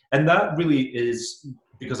 And that really is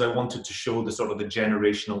because I wanted to show the sort of the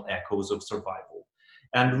generational echoes of survival.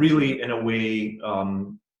 And really, in a way,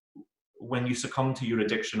 when you succumb to your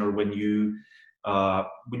addiction or when you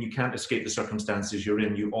can't escape the circumstances you're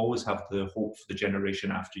in, you always have the hope for the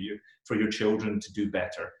generation after you, for your children to do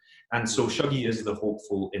better. And so Shuggie is the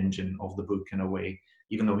hopeful engine of the book in a way,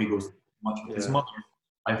 even though he goes much with his mother.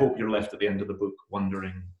 I hope you're left at the end of the book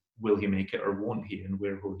wondering, will he make it or won't he, and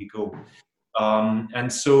where will he go?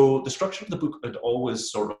 And so the structure of the book had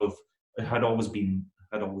always been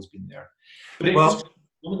there. But it was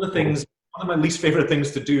one of the things. One of my least favorite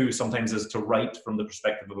things to do sometimes is to write from the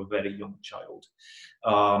perspective of a very young child.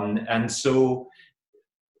 And so,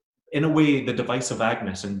 in a way, the device of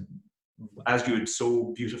Agnes, and as you had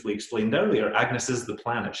so beautifully explained earlier, Agnes is the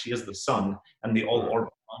planet, she is the sun, and the all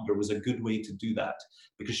orbit around her was a good way to do that,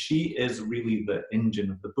 because she is really the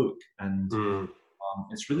engine of the book, and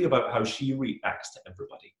it's really about how she reacts to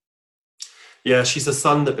everybody. Yeah, she's a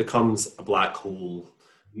sun that becomes a black hole.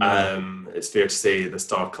 It's fair to say the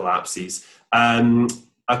star collapses.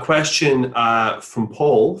 A question from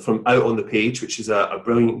Paul from Out on the Page, which is a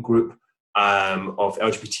brilliant group of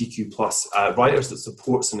LGBTQ plus writers that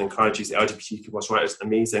supports and encourages LGBTQ plus writers.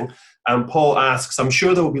 Amazing. Paul asks, I'm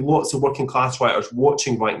sure there will be lots of working class writers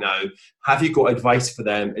watching right now. Have you got advice for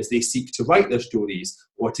them as they seek to write their stories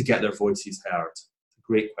or to get their voices heard?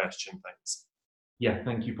 Great question, thanks. Yeah,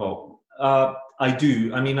 thank you, Paul. I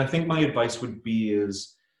do. I mean, I think my advice would be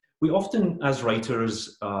is, we often, as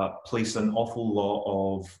writers, place an awful lot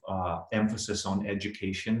of emphasis on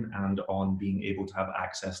education and on being able to have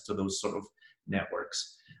access to those sort of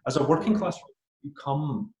networks. As a working class writer, you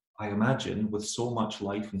come, I imagine, with so much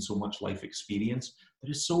life and so much life experience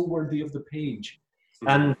that is so worthy of the page.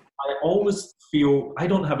 And I always feel I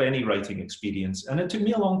don't have any writing experience. And it took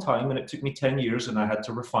me a long time, and it took me 10 years, and I had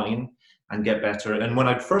to refine and get better. And when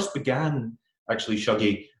I first began, actually,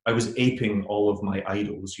 Shuggie, I was aping all of my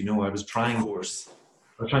idols. You know, I was trying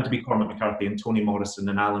to be Cormac McCarthy and Toni Morrison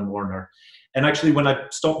and Alan Warner. And actually, when I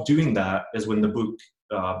stopped doing that is when the book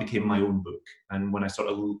became my own book, and when I sort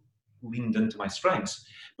of leaned into my strengths.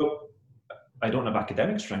 But I don't have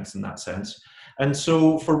academic strengths in that sense. And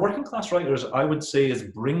so for working class writers, I would say is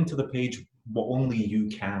bring to the page what only you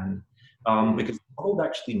can, because the world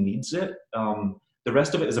actually needs it. The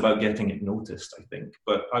rest of it is about getting it noticed, I think.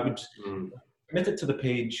 But I would commit it to the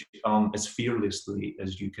page as fearlessly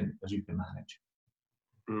as you can manage.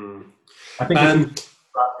 I think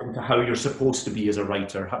into how you're supposed to be as a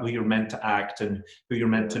writer, how you're meant to act, and who you're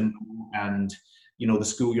meant to know, and you know the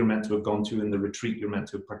school you're meant to have gone to, and the retreat you're meant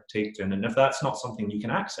to have partaked in. And if that's not something you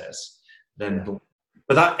can access, then don't.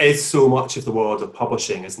 But that is so much of the world of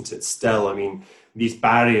publishing, isn't it? Still, I mean, these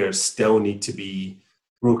barriers still need to be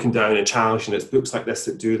broken down and challenged, and it's books like this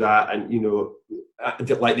that do that. And you know,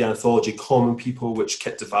 like the anthology Common People, which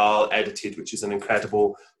Kit de Waal edited, which is an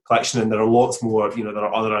incredible collection, and there are lots more. You know, there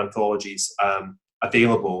are other anthologies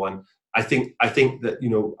available, and I think that, you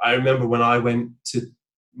know, I remember when I went to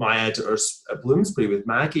my editors at Bloomsbury with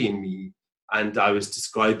Maggie and me, and I was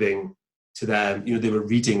describing to them, you know, they were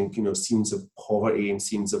reading, you know, scenes of poverty and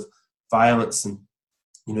scenes of violence, and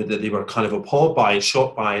you know that they were kind of appalled by and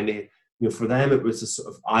shocked by, and they, you know, for them it was a sort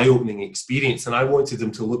of eye-opening experience, and I wanted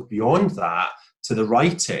them to look beyond that to the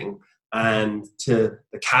writing and to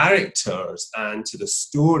the characters and to the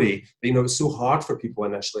story. You know, it's so hard for people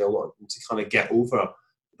initially, a lot of them, to kind of get over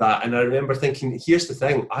that. And I remember thinking, here's the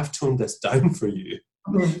thing, I've toned this down for you.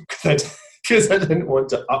 because I didn't want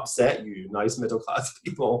to upset you, nice middle class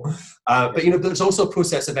people. But there's also a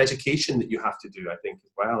process of education that you have to do, I think,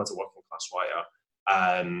 as well as a working class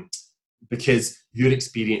writer, because your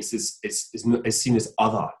experience is seen as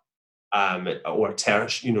other, or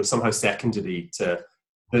somehow secondary to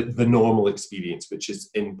the normal experience, which is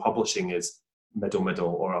in publishing is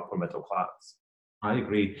middle or upper middle class. I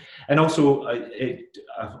agree. And also,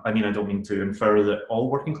 I don't mean to infer that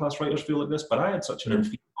all working class writers feel like this, but I had such an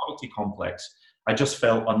inferiority complex. I just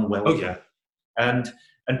felt unwell. Oh, yeah. And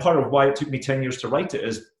part of why it took me 10 years to write it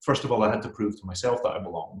is, first of all, I had to prove to myself that I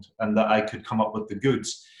belonged and that I could come up with the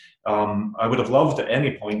goods. I would have loved at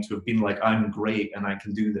any point to have been like, I'm great and I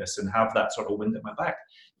can do this and have that sort of wind at my back.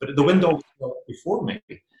 But the wind always was before me,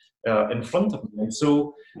 in front of me. And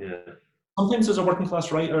so sometimes as a working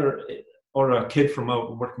class writer, or a kid from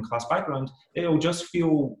a working class background, it'll just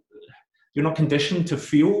feel, you're not conditioned to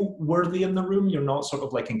feel worthy in the room. You're not sort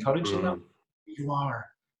of like encouraging them. You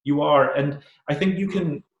are. And I think you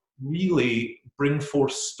can really bring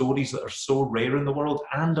forth stories that are so rare in the world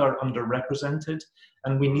and are underrepresented.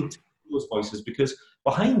 And we need to hear those voices, because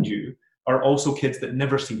behind you are also kids that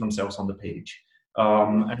never see themselves on the page.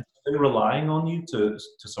 And they're relying on you to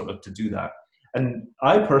do that. And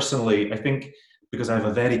I personally, I think, because I have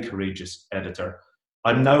a very courageous editor,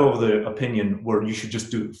 I'm now of the opinion where you should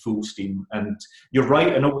just do it full steam. And you're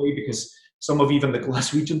right in a way, because some of even the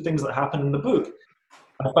Glaswegian things that happen in the book,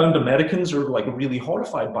 I found Americans are like really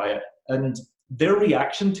horrified by it. And their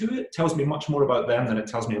reaction to it tells me much more about them than it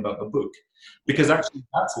tells me about the book. Because actually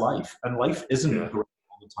that's life, and life isn't great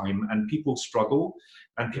all the time, and people struggle,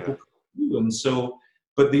 and people do. And so,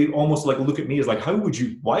 but they almost like look at me as like,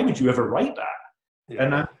 why would you ever write that?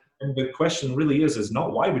 Yeah. And the question really is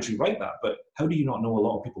not why would you write that, but how do you not know a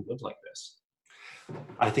lot of people live like this?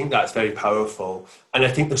 I think that's very powerful. And I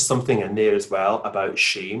think there's something in there as well about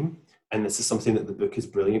shame. And this is something that the book is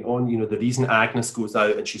brilliant on. The reason Agnes goes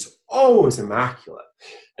out and she's always immaculate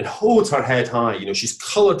and holds her head high, she's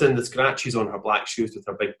coloured in the scratches on her black shoes with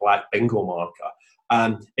her big black bingo marker.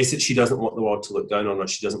 Is that she doesn't want the world to look down on her.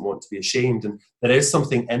 She doesn't want to be ashamed. And there is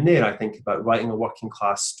something in there, I think, about writing a working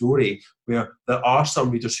class story where there are some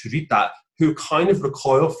readers who read that who kind of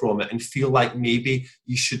recoil from it and feel like maybe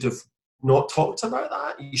you should have not talked about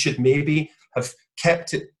that. You should maybe have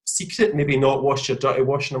kept it secret, maybe not wash your dirty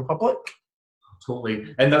washing in public.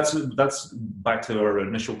 Totally. And that's back to our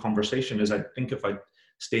initial conversation, is I think if I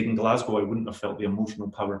stayed in Glasgow, I wouldn't have felt the emotional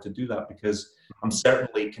power to do that, because I'm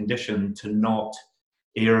certainly conditioned to not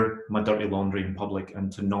air my dirty laundry in public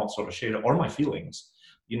and to not sort of share it, or my feelings.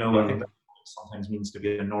 I think that sometimes means to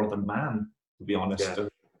be a northern man, to be honest. Yeah.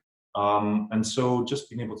 And so just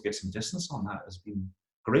being able to get some distance on that has been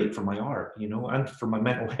great for my art, and for my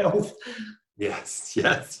mental health. Yes.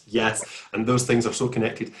 And those things are so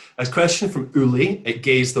connected. A question from Uli at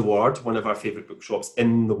Gaze the Word, one of our favourite bookshops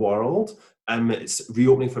in the world. It's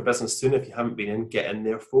reopening for business soon. If you haven't been in, get in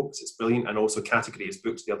there, folks. It's brilliant. And also Categories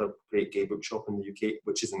Books, the other great gay bookshop in the UK,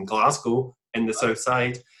 which is in Glasgow, in the south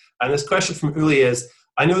side. And this question from Uli is,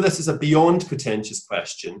 I know this is a beyond pretentious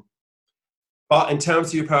question, but in terms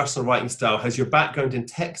of your personal writing style, has your background in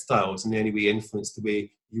textiles in any way influenced the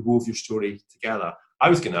way you wove your story together? I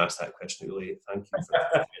was going to ask that question, Uli. Thank you for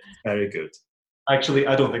that. Very good. Actually,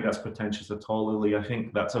 I don't think that's pretentious at all, Uli. I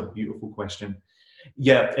think that's a beautiful question.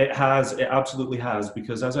 Yeah, it has. It absolutely has.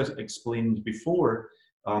 Because as I explained before,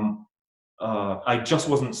 I just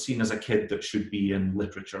wasn't seen as a kid that should be in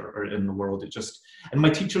literature or in the world. And my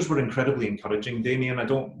teachers were incredibly encouraging, Damien. I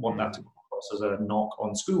don't want that to come across as a knock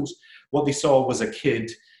on schools. What they saw was a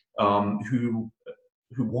kid who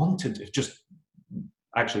wanted, just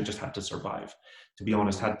had to survive. To be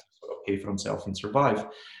honest, had to sort of pay for himself and survive.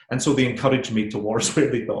 And so they encouraged me towards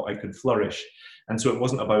where they thought I could flourish. And so it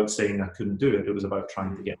wasn't about saying I couldn't do it. It was about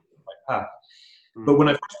trying to get to the right path. But when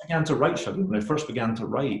I first began to write, Shadi, when I first began to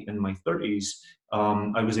write in my 30s,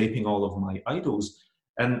 I was aping all of my idols.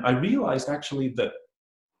 And I realized actually that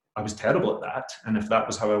I was terrible at that. And if that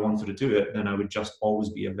was how I wanted to do it, then I would just always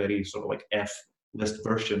be a very sort of like F-list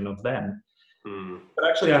version of them. But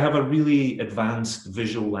actually, I have a really advanced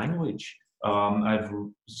visual language. I've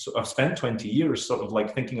spent 20 years sort of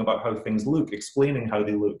like thinking about how things look, explaining how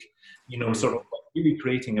they look, sort of like really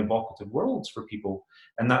creating evocative worlds for people.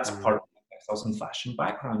 And that's part of my textiles and fashion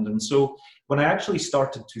background. And so when I actually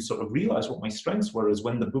started to sort of realize what my strengths were is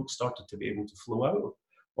when the book started to be able to flow out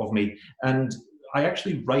of me. And I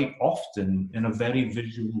actually write often in a very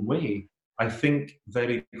visual way. I think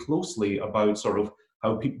very closely about sort of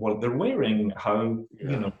how people, what they're wearing, how,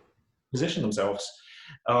 position themselves.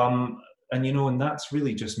 And that's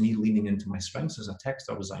really just me leaning into my strengths as a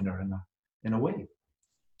textile designer in a way.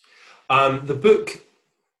 The book,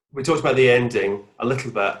 we talked about the ending a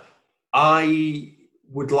little bit. I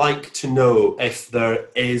would like to know if there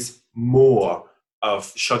is more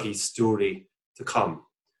of Shuggy's story to come.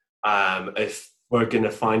 If we're going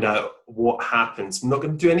to find out what happens. I'm not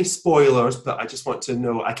going to do any spoilers, but I just want to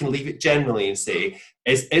know. I can leave it generally and say,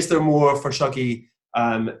 is there more for Shuggy,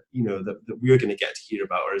 that we're going to get to hear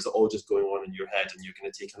about, or is it all just going on in your head and you're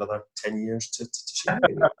going to take another 10 years to share?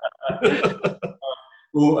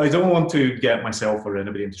 Well, I don't want to get myself or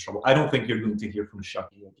anybody into trouble. I don't think you're going to hear from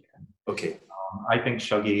Shuggy again. Okay. I think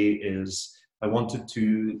Shuggy is... I wanted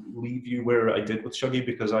to leave you where I did with Shuggy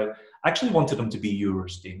because I actually wanted him to be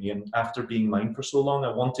yours, Damien. After being mine for so long,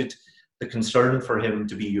 I wanted the concern for him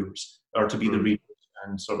to be yours, or to be the reader,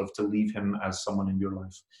 and sort of to leave him as someone in your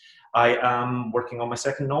life. I am working on my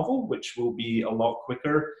second novel, which will be a lot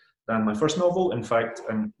quicker than my first novel. In fact,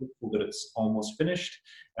 I'm hopeful that it's almost finished.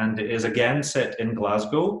 And it is again set in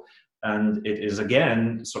Glasgow. And it is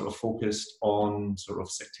again sort of focused on sort of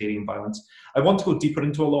sectarian violence. I want to go deeper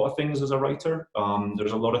into a lot of things as a writer.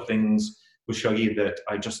 There's a lot of things with Shuggy that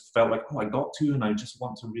I just felt like, I got to, and I just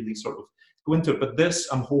want to really sort of go into it. But this,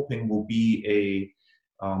 I'm hoping, will be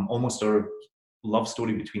almost a love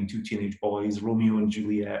story between two teenage boys, Romeo and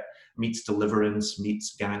Juliet, meets deliverance,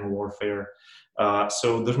 meets gang warfare.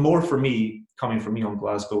 So there's more for me coming from me on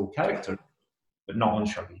Glasgow character, but not on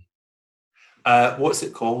Shuggy. What's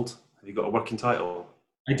it called? Have you got a working title?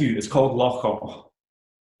 I do. It's called Loch Awe.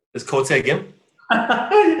 It's called, say again?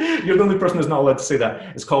 You're the only person who's not allowed to say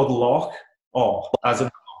that. It's called Loch Awe, as in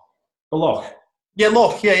the Loch. Yeah,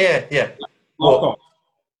 Loch. Yeah. Loch Awe.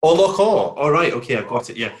 Oh, Loch Awe. All right. Okay, I got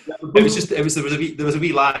it. Yeah. There was a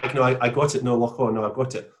wee lag. No, I got it. No, Loch Awe. No, I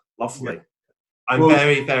got it. Lovely. Yeah. I'm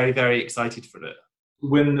very, very, very excited for it.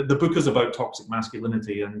 When the book is about toxic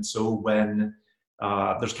masculinity, and so when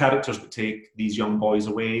there's characters that take these young boys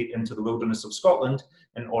away into the wilderness of Scotland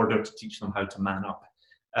in order to teach them how to man up.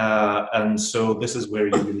 And so this is where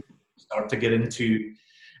you really start to get into,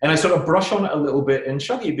 and I sort of brush on it a little bit in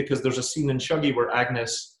Shuggy, because there's a scene in Shuggy where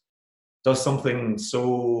Agnes does something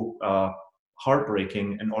so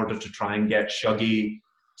heartbreaking in order to try and get Shuggy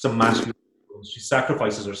some masculine. She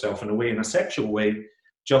sacrifices herself in a way, in a sexual way,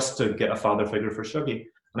 just to get a father figure for Shuggy.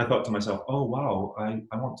 And I thought to myself, oh wow, I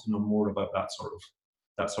want to know more about that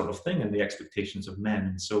sort of thing and the expectations of men.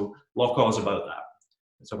 And so Loch Awe is about that.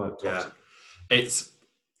 It's about toxic. Yeah.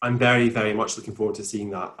 I'm very, very much looking forward to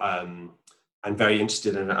seeing that. I'm very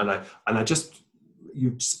interested in it, and I just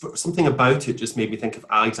something about it just made me think of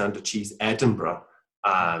Alexander Chee's Edinburgh,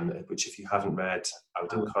 which if you haven't read, I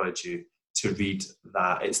would encourage you to read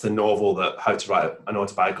that. It's the novel that How to Write an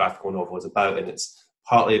Autobiographical Novel is about, and it's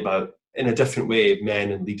partly about, in a different way,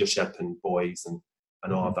 men and leadership and boys and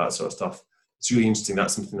all of that sort of stuff. It's really interesting.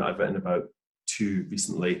 That's something that I've written about too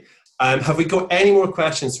recently. Have we got any more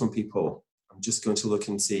questions from people? I'm just going to look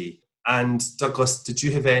and see. And Douglas, did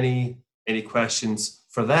you have any questions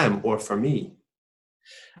for them or for me?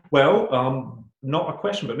 Well, not a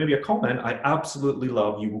question, but maybe a comment. I absolutely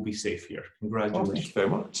love You Will Be Safe Here. Congratulations. Oh, thank you very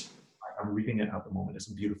much. I'm reading it at the moment.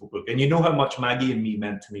 It's a beautiful book. And you know how much Maggie and Me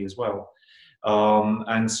meant to me as well.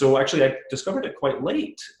 And so actually I discovered it quite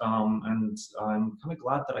late, and I'm kind of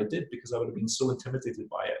glad that I did, because I would have been so intimidated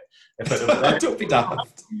by it if I'd have read Don't be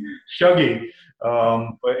daft. Shuggy.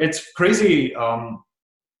 But it's crazy.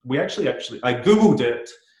 We actually I Googled it,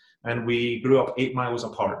 and we grew up 8 miles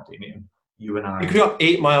apart, Damien, you and I. We grew up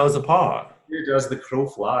 8 miles apart? As the crow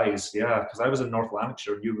flies, yeah, because I was in North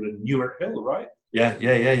Lanarkshire, you were in Newark Hill, right? Yeah.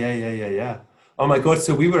 Oh my God,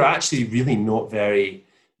 so we were actually really not very,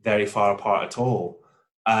 very far apart at all.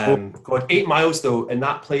 God, 8 miles though, in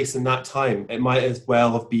that place, in that time, it might as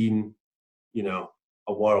well have been,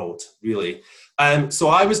 a world, really. So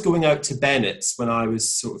I was going out to Bennett's when I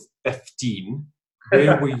was sort of 15.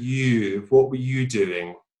 Where were you? What were you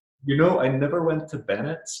doing? I never went to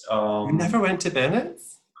Bennett's. You never went to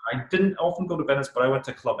Bennett's? I didn't often go to Bennett's, but I went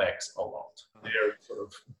to Club X a lot. Their sort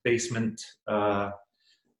of basement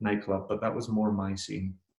nightclub, but that was more my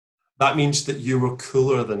scene. That means that you were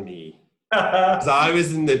cooler than me. Because I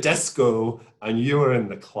was in the disco and you were in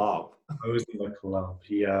the club. I was in the club,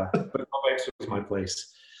 yeah. But Club X was my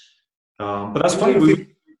place. But that's funny, we're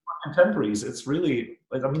contemporaries. It's really,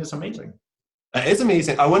 it's amazing. It is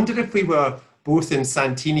amazing. I wonder if we were both in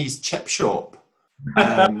Santini's chip shop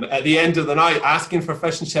at the end of the night, asking for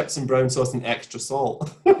fish and chips and brown sauce and extra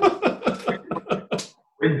salt.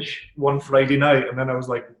 One Friday night, and then I was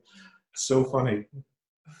like, so funny.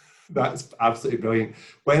 That's absolutely brilliant.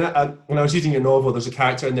 When I was reading your novel, there's a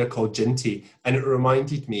character in there called Ginty, and it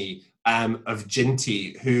reminded me of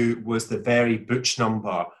Ginty, who was the very butch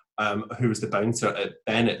number who was the bouncer at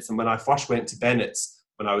Bennett's. And when I first went to Bennett's,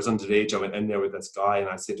 when I was underage, I went in there with this guy and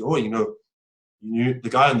I said, oh, you knew the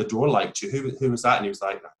guy on the door liked you. Who was that? And he was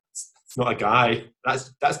like, it's not a guy.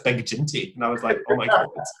 That's Big Ginty. And I was like, oh my God.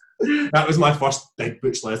 That was my first big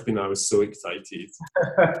butch lesbian. I was so excited.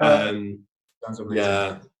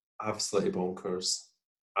 Yeah, absolutely bonkers.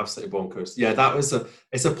 Absolutely bonkers. Yeah,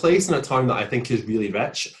 it's a place in a town that I think is really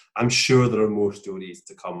rich. I'm sure there are more stories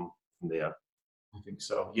to come from there. I think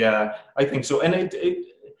so. Yeah, I think so. And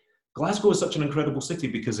Glasgow is such an incredible city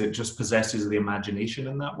because it just possesses the imagination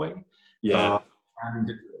in that way. Yeah.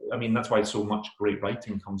 And I mean, that's why so much great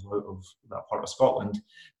writing comes out of that part of Scotland.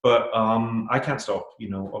 But I can't stop,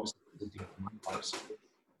 obviously.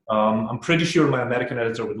 I'm pretty sure my American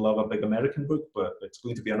editor would love a big American book, but it's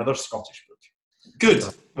going to be another Scottish book. Good.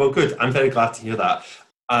 Well, good. I'm very glad to hear that.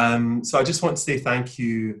 So I just want to say thank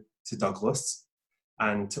you to Douglas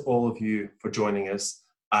and to all of you for joining us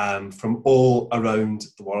from all around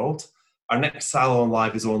the world. Our next Salon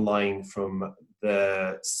Live is online on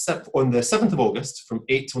the 7th of August from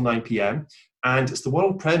 8 till 9 p.m. And it's the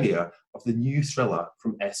world premiere of the new thriller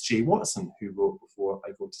from S.J. Watson, who wrote Before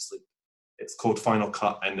I Go to Sleep. It's called Final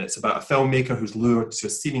Cut, and it's about a filmmaker who's lured to a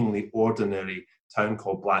seemingly ordinary town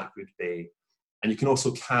called Blackwood Bay. And you can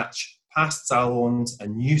also catch past salons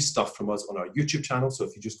and new stuff from us on our YouTube channel. So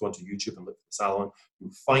if you just go onto YouTube and look for the salon,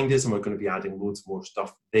 you'll find us, and we're going to be adding loads more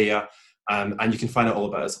stuff there. And you can find out all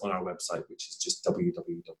about us on our website, which is just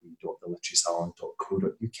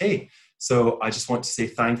www.theliterarysalon.co.uk. So I just want to say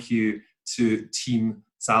thank you to Team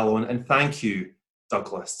Salon, and thank you,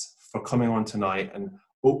 Douglas, for coming on tonight and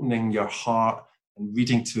opening your heart and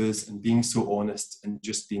reading to us and being so honest and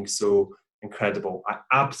just being so incredible. I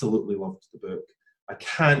absolutely loved the book. I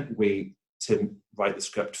can't wait to write the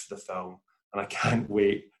script for the film, and I can't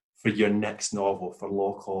wait for your next novel, for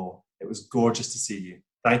Loch. It was gorgeous to see you.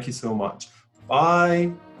 Thank you so much.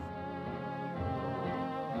 Bye.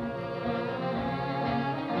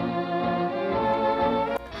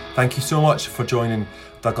 Thank you so much for joining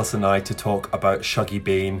Douglas and I to talk about Shuggie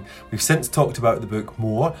Bain. We've since talked about the book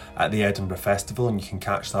more at the Edinburgh Festival, and you can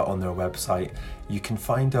catch that on their website. You can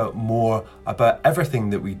find out more about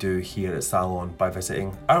everything that we do here at Salon by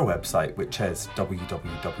visiting our website, which is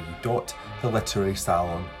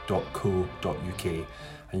www.theliterarysalon.co.uk.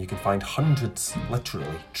 And you can find hundreds,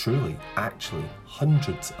 literally, truly, actually,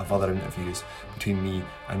 hundreds of other interviews between me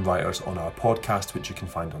and writers on our podcast, which you can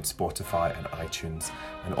find on Spotify and iTunes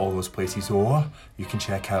and all those places. Or you can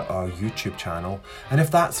check out our YouTube channel. And if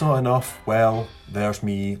that's not enough, well, there's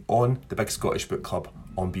me on the Big Scottish Book Club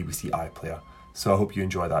on BBC iPlayer. So I hope you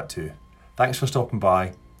enjoy that too. Thanks for stopping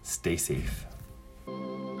by. Stay safe.